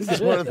 It's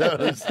one of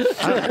those.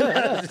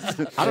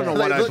 I don't know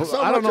what They look so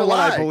I don't much know what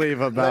I alike.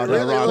 believe about They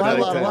really Ron look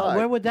Bennington. alike.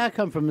 Where would that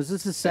come from? Is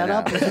this a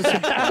setup? Is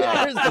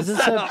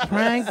this a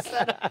prank?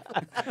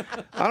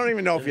 I don't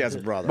even know if he has a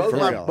brother. Both for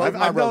my- real. both I've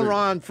my known brothers.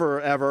 Ron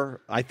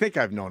forever. I think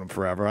I've known him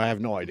forever. I have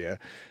no idea.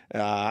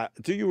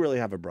 Do you really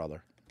have a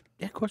brother?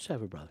 Yeah, of course I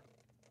have a brother.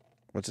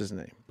 What's his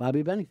name?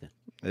 Bobby Bennington.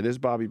 It is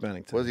Bobby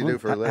Bennington. What does he do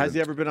for a living? Has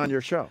he ever been on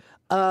your show?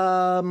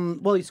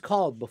 Well, he's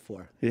called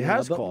before. He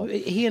has but called.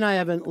 He and I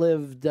haven't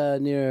lived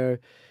near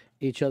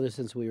each other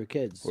since we were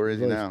kids. Where is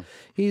he now?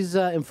 He's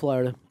in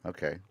Florida.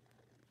 Okay.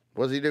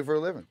 What does he do for a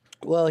living?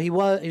 Well,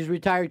 he's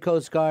retired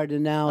Coast Guard,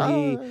 and now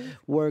he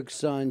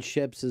works on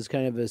ships as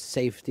kind of a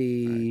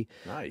safety.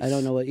 Nice. I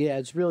don't know what. Yeah,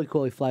 it's really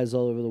cool. He flies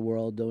all over the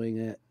world doing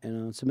it.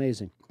 It's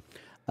amazing.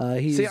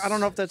 See, I don't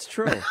know if that's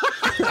true.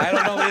 I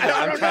don't know either.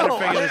 I'm trying to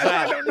figure this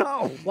out. I don't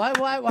know.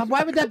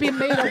 Why would that be a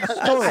made-up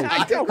story?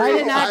 I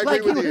didn't act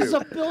like he was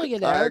a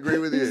billionaire. I agree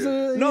with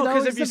you. No,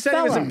 because if you said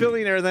said he was a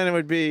billionaire, then it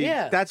would be.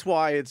 Yeah. That's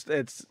why it's.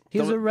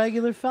 He's a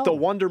regular fella. The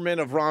wonderment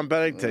of Ron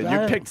Bennington. You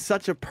Right. picked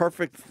such a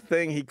perfect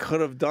thing he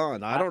could have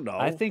done. I don't know.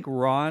 I think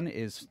Ron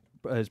is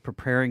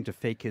preparing to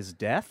fake his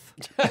death,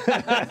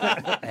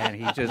 and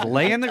he's just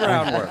laying the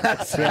groundwork.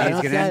 He's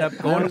going to end up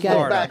going to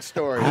Florida.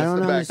 Backstory. I don't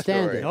It's the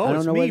understand backstory. it. No, I don't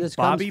it's know me, where this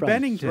Bobby comes from.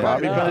 Bennington.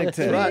 Bobby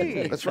Bennington. That's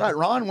right. That's right.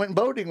 Ron went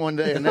boating one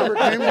day and never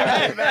came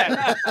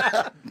back.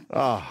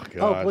 Oh Oh,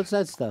 God. what's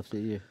that stuff that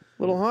you?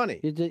 Little honey.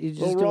 You just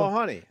Little do raw a-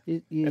 honey.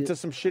 You, Into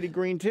some shitty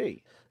green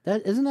tea.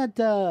 that isn't that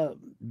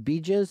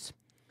BJ's?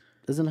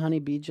 Isn't honey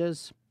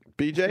BJ's?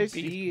 BJ's.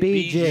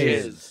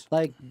 BJ's.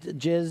 Like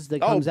jizz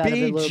that comes out of it.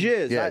 bee little-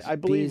 jizz. Yes. I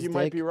believe Bee's you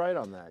might dick. be right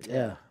on that.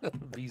 Yeah.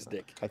 Bee's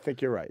dick. I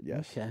think you're right.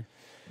 Yes. Okay.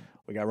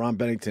 We got Ron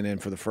Bennington in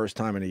for the first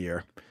time in a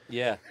year.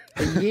 Yeah.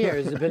 A year?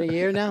 Has it been a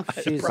year now?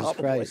 Jesus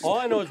Christ. All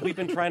I know is we've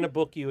been trying to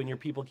book you, and your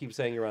people keep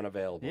saying you're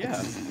unavailable.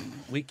 Yeah.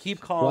 We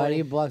keep Why calling. do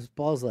you bust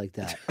balls like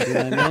that? You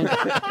know what I mean?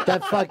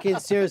 That fucking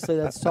seriously,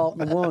 that's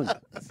salt in the wound.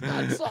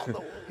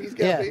 He's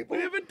got Yeah. people.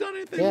 We haven't done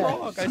anything Yeah.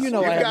 wrong. You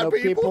know I You've have got no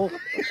people?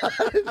 people.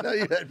 I didn't know you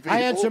had people. I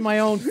answer my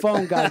own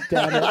phone,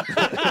 goddammit.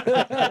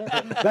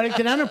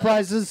 Bennington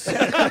Enterprises.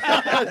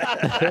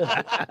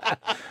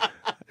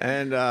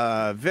 And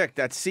Vic,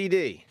 that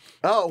CD.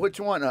 Oh, which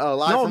one?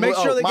 Live No, from make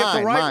sure they get the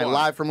mine, right mine. one.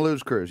 Live from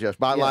Lou's Cruise. Yes,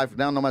 buy live.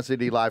 Download my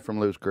CD, Live from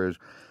Lou's Cruise.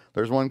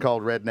 There's one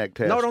called Redneck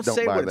Test. No, don't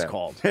say buy what it's that.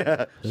 called.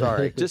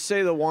 Sorry. Just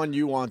say the one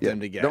you want them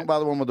to get. Don't buy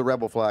the one with the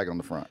rebel flag on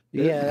the front.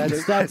 Yeah,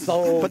 that's the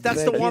whole. But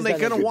that's the one they're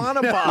going to want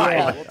to buy.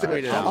 Yeah. We'll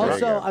tweet it out.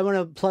 Also, I want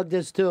to plug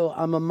this too.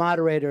 I'm a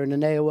moderator in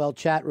an AOL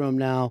chat room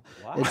now.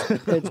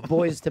 It's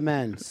boys to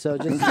men. So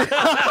just it's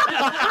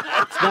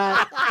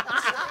not.